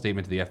making false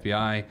statement to the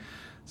FBI.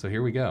 So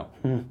here we go.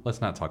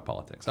 Let's not talk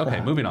politics. Okay,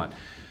 moving on.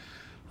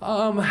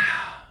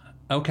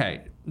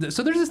 Okay,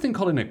 so there's this thing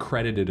called an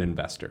accredited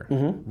investor,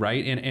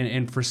 right?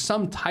 And for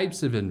some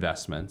types of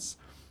investments,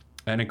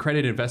 an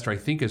accredited investor I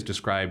think is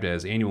described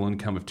as annual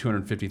income of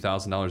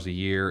 $250,000 a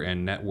year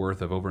and net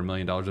worth of over $1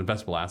 million,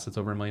 investable assets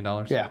over $1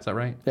 million. Yeah. Is that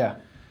right? Yeah.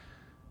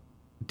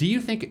 Do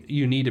you think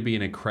you need to be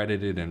an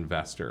accredited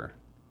investor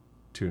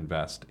to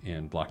invest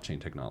in blockchain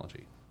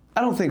technology?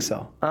 I don't think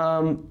so.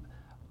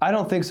 I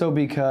don't think so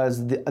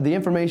because the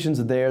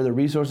information's there, the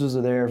resources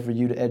are there for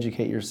you to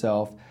educate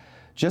yourself.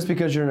 Just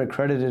because you're an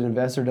accredited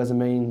investor doesn't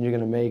mean you're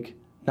going to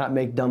not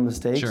make dumb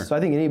mistakes. Sure. So I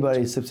think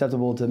anybody's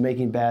susceptible to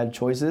making bad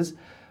choices.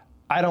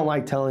 I don't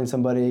like telling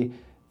somebody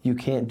you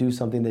can't do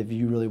something that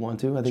you really want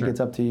to. I think it's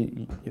up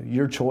to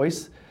your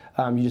choice.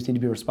 You just need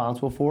to be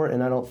responsible for it.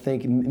 And I don't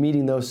think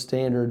meeting those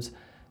standards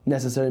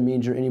necessarily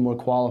means you're any more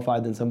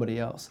qualified than somebody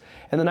else.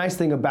 And the nice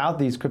thing about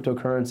these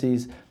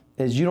cryptocurrencies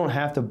is you don't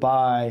have to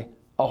buy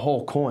a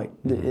whole coin.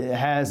 It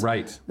has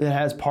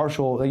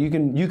partial. Like you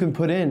can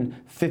put in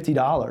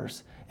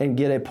 $50 and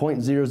get a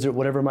 0.00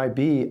 whatever it might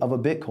be of a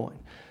Bitcoin.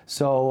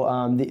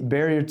 So the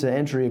barrier to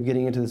entry of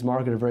getting into this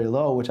market are very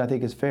low, which I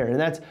think is fair. And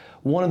that's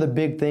one of the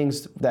big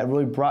things that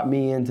really brought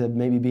me into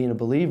maybe being a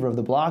believer of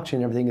the blockchain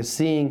and everything, is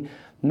seeing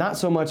not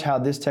so much how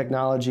this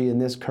technology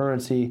and this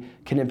currency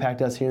can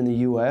impact us here in the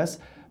U.S.,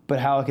 but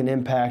how it can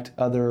impact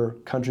other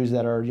countries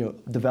that are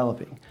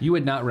developing. You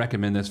would not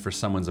recommend this for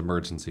someone's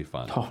emergency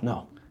fund? Oh,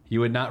 no. You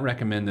would not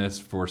recommend this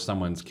for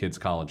someone's kid's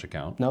college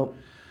account? Nope.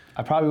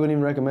 I probably wouldn't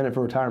even recommend it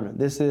for retirement.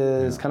 This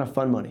is kind of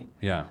fun money.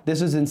 Yeah.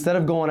 This is instead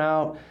of going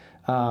out,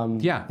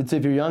 it's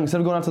if you're young, instead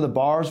of going out to the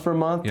bars for a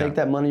month, take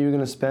that money you're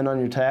going to spend on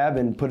your tab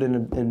and put it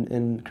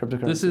in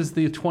cryptocurrency. This is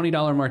the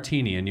 $20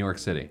 martini in New York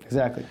City.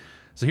 Exactly.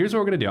 So here's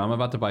what we're going to do. I'm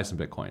about to buy some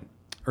Bitcoin.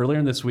 Earlier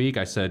in this week,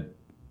 I said,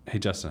 hey,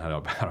 Justin, how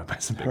do I buy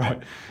some Bitcoin?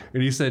 Right.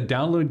 And he said,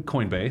 download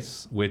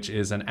Coinbase, which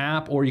is an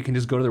app, or you can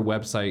just go to their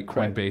website,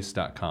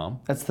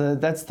 coinbase.com.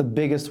 That's the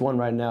biggest one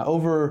right now.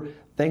 Over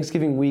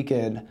Thanksgiving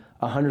weekend,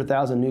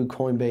 100,000 new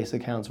Coinbase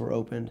accounts were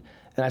opened.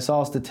 And I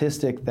saw a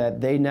statistic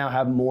that they now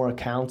have more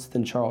accounts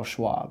than Charles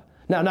Schwab.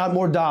 Now, not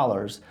more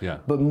dollars,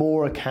 but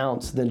more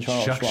accounts than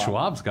Charles Schwab.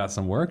 Schwab's got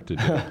some work to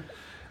do.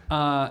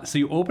 So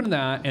you open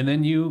that, and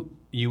then you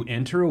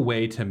enter a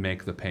way to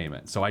make the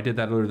payment. So I did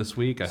that earlier this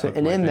week.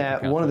 And in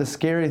that, one of the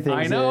scary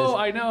things is...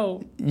 I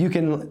know. You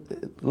can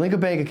link a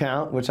bank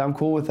account, which I'm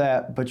cool with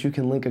that, but you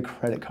can link a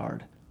credit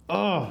card.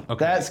 Oh,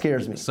 okay. That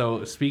scares me.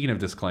 So speaking of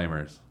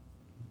disclaimers,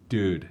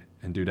 dude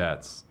and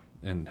dudettes,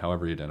 and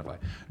however you identify,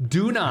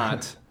 do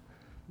not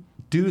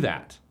do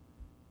that.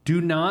 Do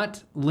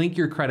not link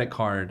your credit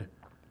card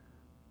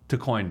to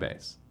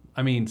Coinbase.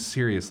 I mean,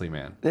 seriously,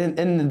 man.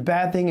 And the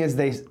bad thing is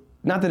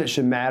not that it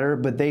should matter,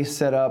 but they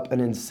set up an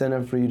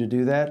incentive for you to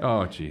do that.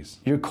 Oh, jeez.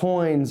 Your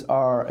coins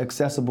are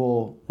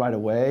accessible right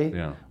away.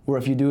 Yeah. Where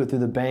if you do it through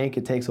the bank,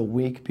 it takes a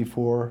week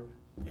before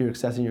you're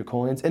accessing your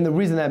coins. And the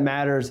reason that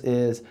matters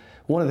is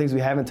one of the things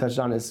we haven't touched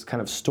on is kind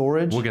of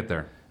storage. We'll get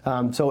there.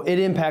 So it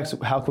impacts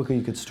how quickly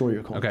you could store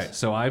your coins. Okay,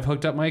 so I've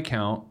hooked up my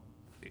account.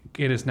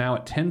 It is now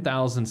at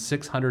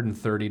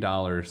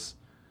 $10,630.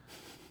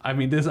 I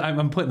mean,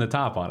 I'm putting the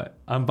top on it.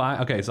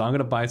 Okay, so I'm going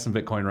to buy some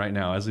Bitcoin right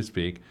now as we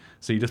speak.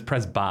 So you just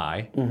press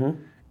buy,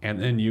 and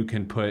then you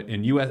can put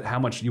in how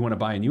much you want to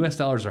buy in US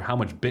dollars or how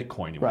much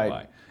Bitcoin you want to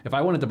buy. If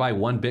I wanted to buy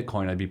one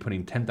Bitcoin, I'd be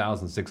putting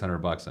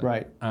 $10,600 in.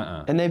 Right.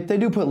 And they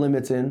do put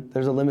limits in.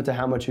 There's a limit to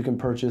how much you can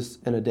purchase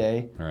in a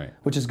day,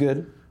 which is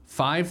good.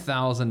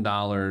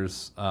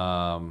 $5,000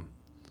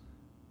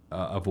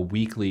 of a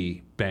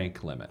weekly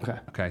bank limit.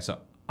 Okay. So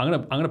I'm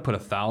gonna put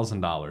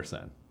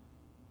 $1,000 in.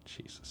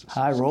 Jesus.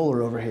 High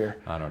roller over here.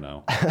 I don't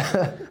know.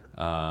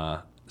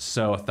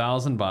 So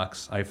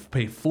 $1,000. I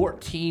pay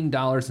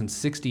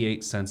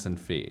 $14.68 in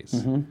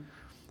fees.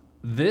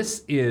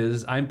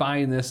 I'm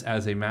buying this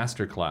as a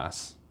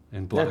masterclass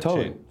in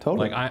blockchain. Yeah,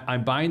 totally. Like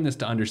I'm buying this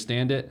to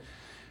understand it.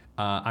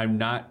 I'm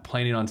not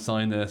planning on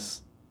selling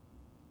this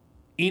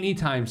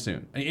anytime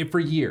soon. For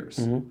years.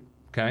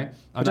 Okay.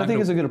 Which I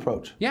think is a good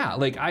approach. Yeah.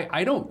 Like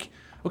I don't.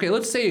 Okay.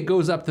 Let's say it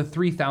goes up to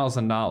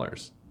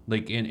 $3,000.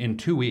 Like in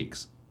 2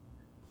 weeks.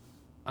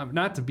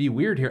 Not to be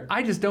weird here,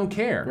 I just don't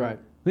care. Right.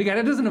 Like,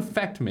 it doesn't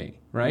affect me,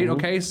 right?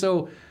 Okay,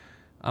 so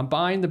I'm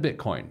buying the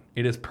Bitcoin.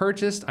 It is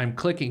purchased. I'm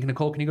clicking.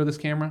 Nicole, can you go to this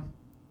camera?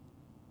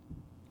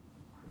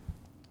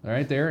 All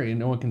right, there.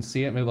 No one can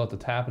see it. Maybe we'll have to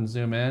tap and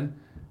zoom in.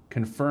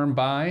 Confirm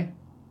buy.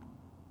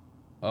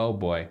 Oh,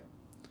 boy.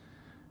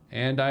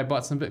 And I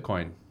bought some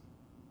Bitcoin.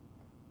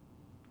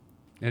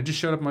 And it just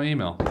showed up in my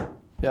email.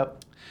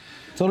 Yep.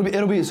 So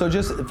it'll be so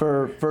just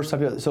for first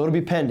time. So it'll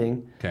be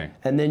pending. Okay.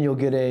 And then you'll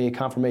get a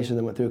confirmation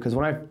that went through. Because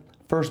when I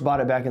first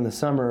bought it back in the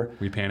summer,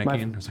 were you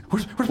panicking? I was like,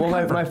 where's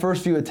my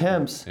first few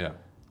attempts, they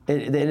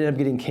ended up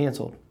getting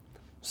canceled.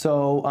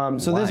 So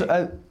there's no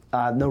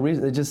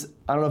reason.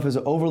 I don't know if it was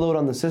an overload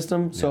on the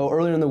system. So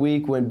earlier in the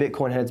week when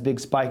Bitcoin had its big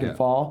spike and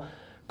fall,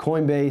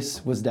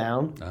 Coinbase was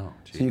down. Oh,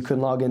 geez. So you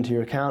couldn't log into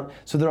your account.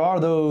 So there are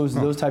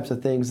those types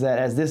of things that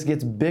as this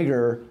gets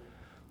bigger,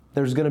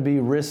 there's going to be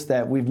risks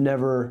that we've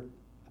never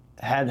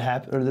had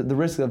happen, or the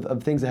risk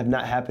of things that have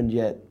not happened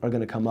yet are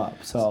going to come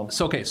up. So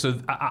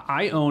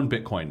I own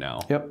Bitcoin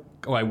now. Yep.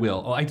 Oh, I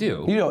will. Oh, I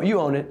do. You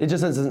own it. It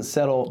just doesn't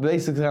settle.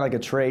 Basically, kind of like a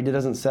trade. It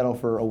doesn't settle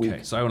for a week.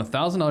 Okay, so I own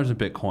 $1,000 of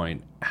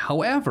Bitcoin.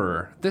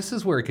 However, this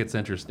is where it gets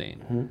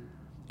interesting.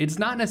 It's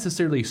not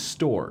necessarily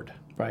stored.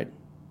 Right.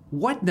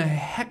 What the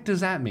heck does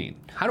that mean?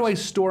 How do I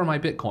store my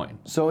Bitcoin?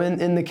 So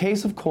in the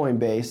case of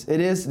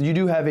Coinbase, you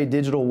do have a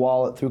digital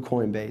wallet through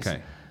Coinbase.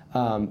 Okay.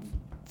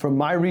 From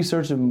my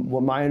research and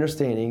what my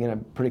understanding, and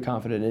I'm pretty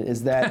confident in,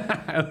 is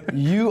that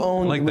you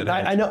own. I like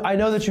that. I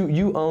know that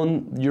you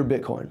own your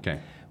Bitcoin. Okay.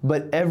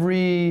 But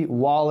every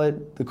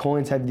wallet, the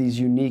coins have these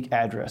unique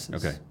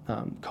addresses. Okay.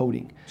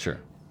 Coding. Sure.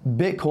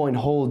 Bitcoin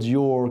holds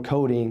your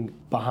coding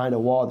behind a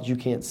wall that you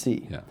can't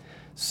see. Yeah.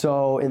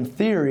 So in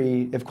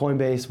theory, if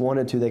Coinbase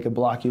wanted to, they could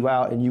block you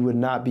out and you would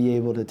not be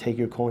able to take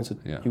your coins, so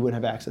you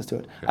wouldn't have access to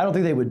it. Okay. I don't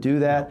think they would do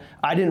that.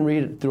 I didn't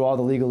read through all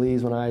the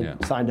legalese when I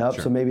signed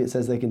up, so maybe it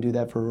says they can do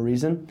that for a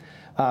reason.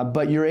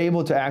 But you're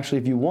able to actually,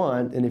 if you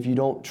want, and if you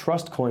don't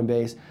trust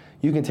Coinbase,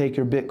 you can take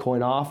your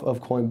Bitcoin off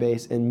of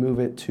Coinbase and move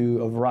it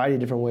to a variety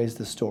of different ways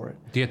to store it.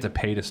 Do you have to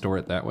pay to store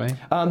it that way?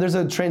 There's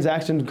a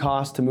transaction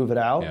cost to move it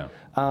out. Yeah.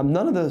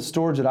 None of the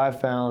storage that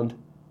I've found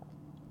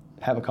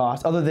have a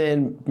cost, other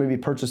than maybe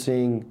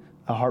purchasing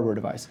a hardware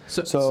device.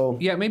 So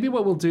yeah, maybe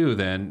what we'll do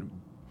then,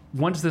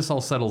 once this all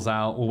settles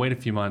out, we'll wait a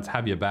few months,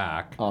 have you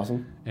back.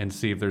 Awesome. And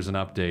see if there's an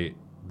update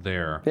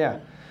there. Yeah.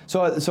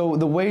 So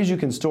the ways you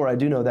can store, I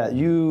do know that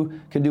you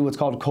can do what's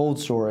called cold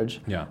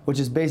storage, which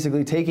is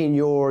basically taking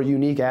your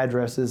unique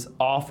addresses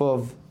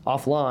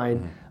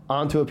offline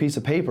onto a piece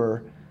of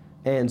paper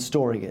and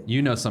storing it.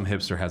 You know some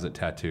hipster has it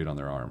tattooed on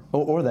their arm.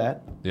 Or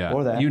that. Yeah.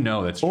 Or that. You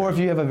know that's true. Or if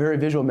you have a very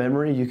visual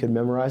memory, you can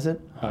memorize it.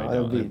 I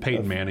know.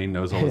 Peyton Manning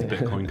knows all his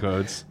Bitcoin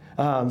codes.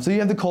 So you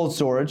have the cold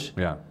storage.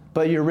 Yeah.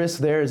 But your risk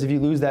there is if you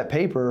lose that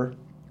paper,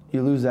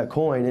 you lose that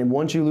coin. And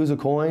once you lose a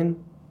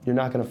coin, you're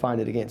not going to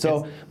find it again.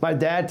 So my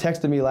dad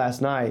texted me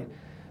last night.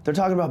 They're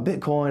talking about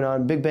Bitcoin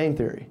on Big Bang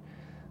Theory.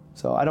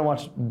 So I don't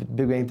watch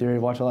Big Bang Theory,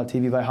 watch a lot of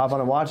TV, but I hop on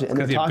and watch it. And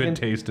because you have good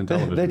taste in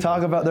television.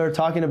 They're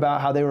talking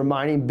about how they were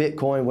mining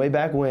Bitcoin way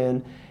back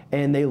when,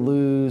 and they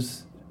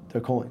lose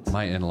their coins.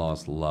 My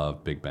in-laws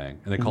love Big Bang,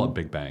 and they call it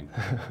Big Bang.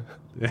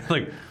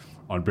 Like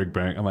on Big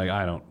Bang, I'm like,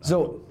 I don't.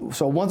 So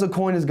once a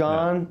coin is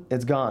gone,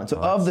 it's gone. So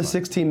of the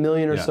 16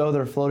 million or so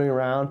that are floating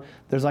around,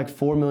 there's like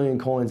 4 million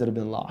coins that have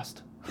been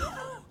lost.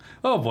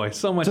 Oh boy,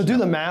 so much. So do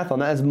the math on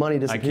that as money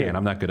disappearing. I can't.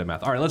 I'm not good at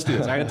math. All right, let's do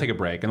this. I got to take a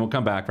break, and we'll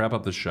come back, wrap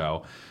up the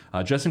show.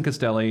 Justin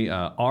Castelli,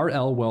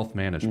 RL Wealth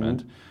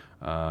Management,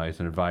 is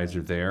an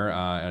advisor there.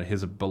 And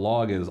his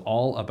blog is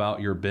all about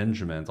your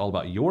Benjamins,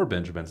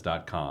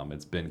 allaboutyourbbenjamins.com.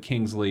 It's Ben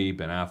Kingsley,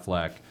 Ben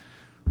Affleck,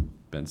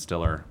 Ben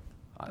Stiller.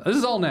 This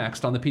is all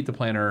next on the Pete the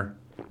Planner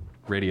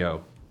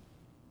Radio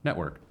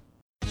Network.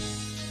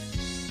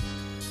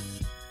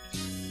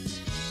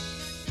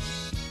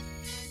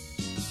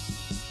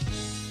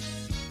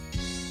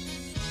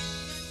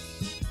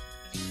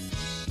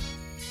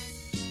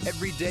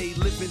 Every day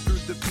living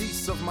through the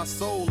peace of my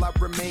soul, I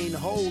remain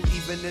whole,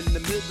 even in the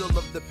middle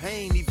of the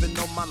pain. Even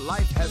though my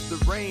life has the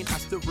rain, I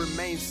still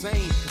remain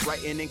sane,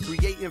 writing and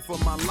creating for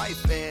my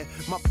life. And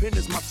my pen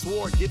is my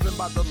sword given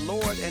by the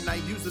Lord, and I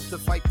use it to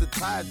fight the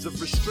tides of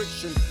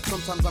restriction.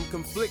 Sometimes I'm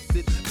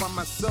conflicted by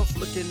myself,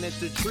 looking at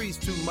the trees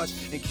too much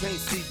and can't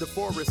see the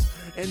forest.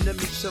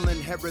 Enemy shall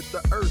inherit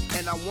the earth,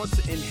 and I want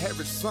to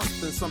inherit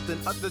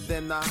something other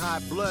than the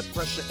high blood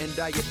pressure and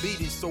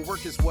diabetes. So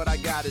work is what I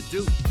gotta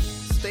do.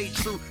 Stay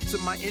true to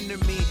my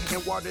enemy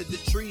and water the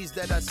trees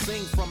that I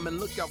sing from, and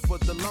look out for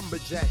the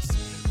lumberjacks.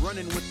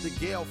 Running with the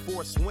gale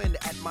force wind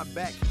at my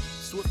back.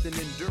 Swift and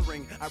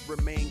enduring, I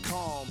remain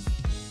calm.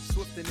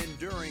 Swift and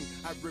enduring,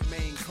 I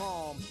remain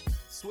calm.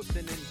 Swift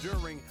and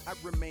enduring, I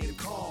remain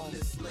calm.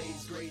 This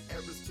lays great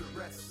errors to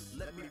rest.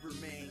 Let me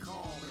remain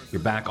calm.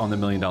 You're back on the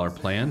 $1 Million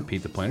Plan.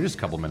 Pete the Planner. Just a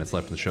couple minutes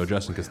left in the show.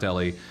 Justin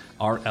Castelli,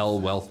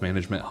 RL Wealth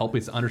Management,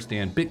 helping us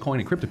understand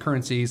Bitcoin and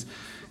cryptocurrencies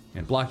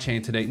and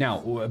blockchain today.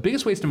 Now,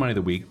 biggest waste of money of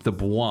the week, the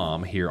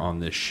BWAM here on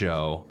this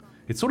show.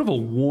 It's sort of a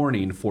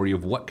warning for you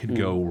of what could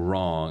go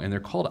wrong, and they're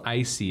called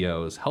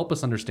ICOs. Help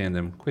us understand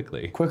them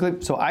quickly.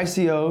 So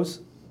ICOs,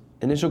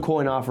 initial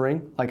coin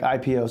offering, like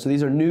IPO. So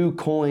these are new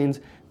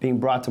coins being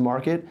brought to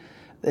market.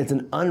 It's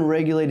an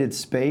unregulated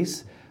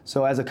space.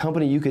 So as a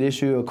company, you could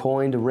issue a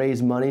coin to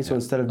raise money. So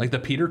instead of like the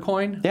Peter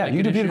coin? Yeah,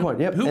 you do Peter coin.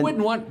 Yep. Who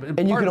wouldn't want?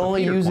 And you can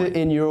only use it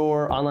in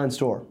your online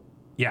store.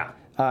 Yeah.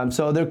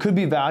 So there could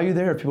be value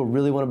there if people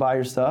really want to buy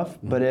your stuff,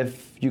 but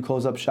if you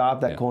close up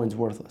shop, that coin's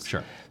worthless.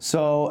 Sure.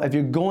 So if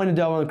you're going to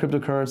delve into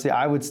cryptocurrency,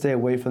 I would stay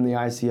away from the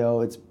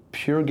ICO. It's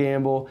pure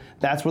gamble.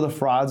 That's where the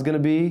fraud's going to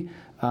be.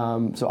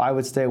 So I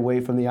would stay away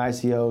from the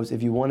ICOs.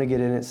 If you want to get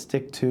in it,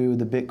 stick to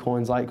the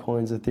Bitcoins,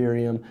 Litecoins,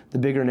 Ethereum, the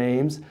bigger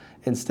names,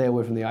 and stay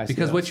away from the ICOs.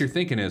 Because what you're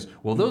thinking is,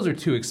 well, those are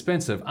too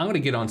expensive. I'm going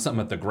to get on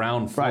something at the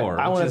ground floor.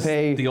 Right. I want to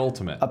pay the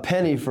ultimate. a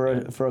penny for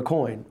a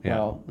coin. Yeah.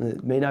 Well,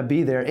 it may not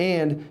be there,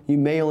 and you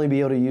may only be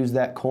able to use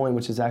that coin,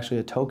 which is actually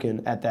a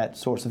token, at that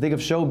source. So think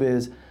of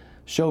Showbiz.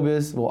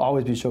 Showbiz will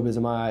always be Showbiz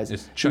in my eyes.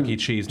 It's Chuck E.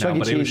 Cheese now,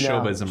 but it was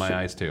Showbiz in my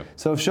eyes too.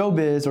 So if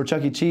Showbiz or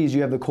Chuck E. Cheese,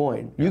 you have the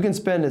coin. You can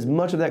spend as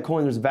much of that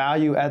coin, there's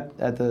value at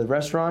the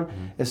restaurant.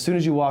 As soon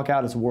as you walk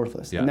out, it's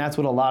worthless. Yeah. And that's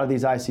what a lot of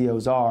these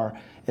ICOs are.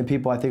 And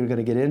people, I think, are going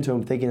to get into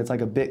them thinking it's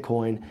like a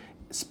Bitcoin,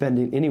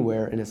 spending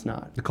anywhere, and it's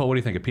not. Nicole, what do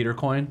you think? A Peter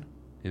coin?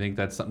 You think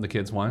that's something the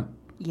kids want?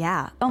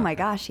 Yeah. Oh my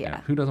gosh,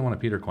 yeah. Who doesn't want a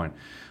Peter coin?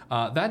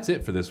 That's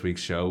it for this week's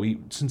show.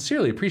 We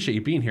sincerely appreciate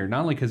you being here, not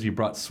only because you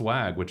brought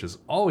swag, which is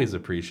always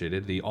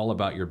appreciated, the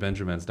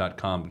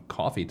allaboutyourbenjamins.com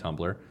coffee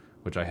tumbler,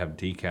 which I have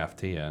decaf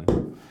tea in.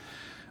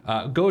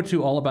 Go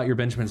to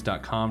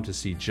allaboutyourbenjamins.com to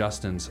see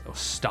Justin's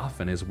stuff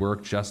and his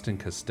work. Justin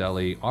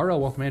Castelli, RL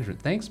Wealth Management.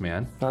 Thanks,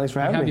 man. Thanks for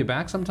having me. Have you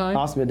back sometime?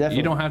 Awesome, definitely.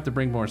 You don't have to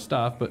bring more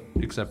stuff, but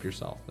accept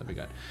yourself. That'd be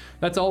good.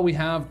 That's all we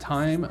have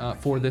time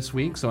for this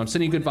week. So I'm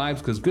sending good vibes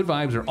because good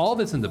vibes are all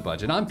that's in the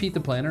budget. I'm Pete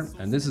the Planner,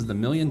 and this is the $1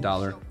 Million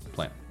Plan.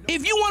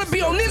 If you want to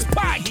be on this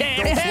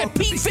podcast and have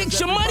Pete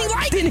fix your money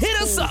life, then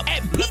hit us up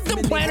at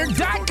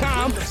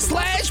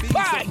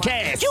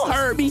PeteThePlanner.com/podcast. You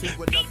heard me.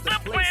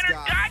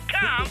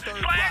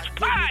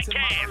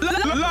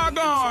 PeteThePlanner.com/podcast. Log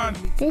on.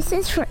 This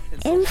is for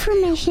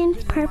information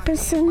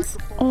purposes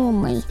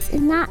only. It's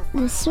not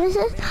the Swiss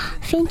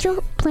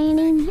financial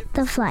planning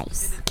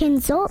device.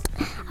 Consult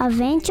a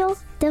financial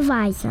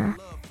advisor.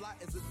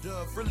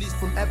 Released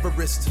from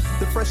Everest,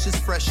 the fresh is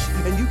fresh,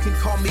 and you can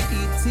call me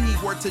E.T.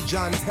 Word to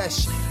John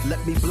Tesh.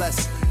 Let me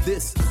bless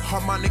this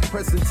harmonic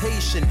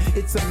presentation.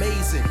 It's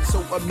amazing,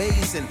 so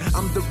amazing.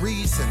 I'm the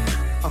reason.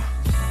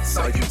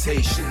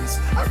 Salutations,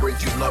 I bring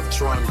you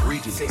love-tron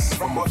greetings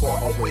from a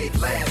faraway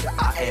land.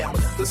 I am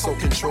the sole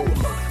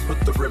controller.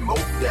 Put the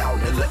remote down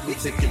and let me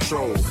take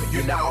control.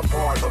 You're now a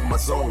part of my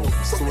zone,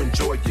 so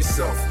enjoy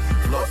yourself.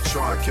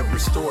 Love-tron can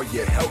restore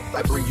your health.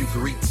 I bring you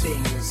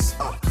greetings,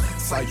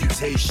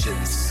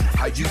 salutations.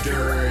 How you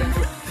doing?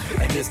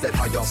 And is that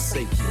how y'all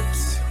say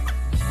it?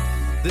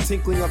 The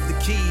tinkling of the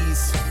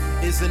keys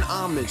is an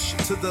homage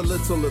to the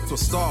little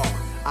star.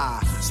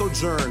 I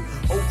sojourn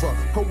over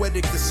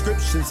poetic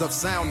descriptions of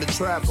sound and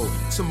travel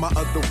to my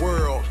other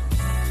world.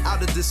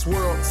 Out of this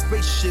world,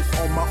 spaceship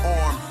on my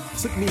arm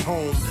took me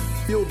home,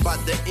 fueled by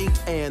the ink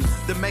and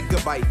the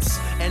megabytes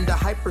and the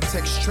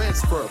hypertext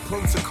transfer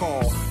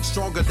protocol,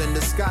 stronger than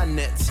the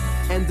Skynet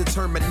and the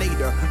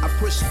Terminator. I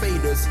push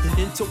faders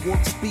into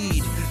warp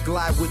speed,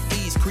 glide with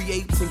ease,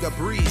 creating a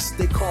breeze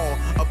they call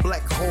a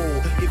black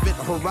hole. Event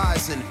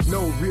horizon,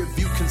 no rear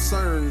view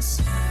concerns.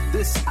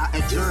 This I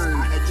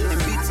adjourn, and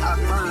beats I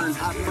burn.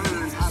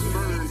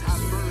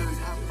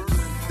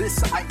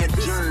 This I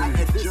adjourn,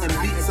 and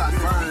beats I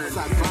burn.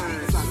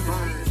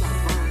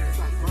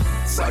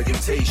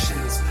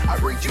 Salutations, I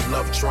bring you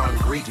love-tron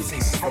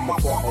greetings from a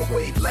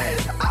faraway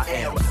land. I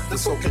am the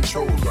sole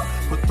controller.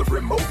 Put the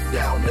remote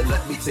down and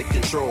let me take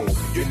control.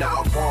 You're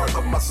now a part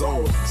of my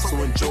zone,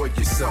 so enjoy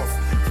yourself.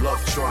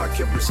 Love-tron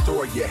can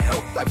restore your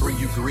health. I bring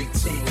you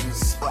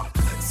greetings,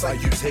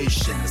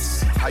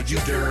 salutations. How you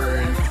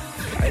doing?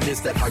 And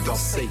is that how y'all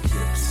say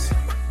it?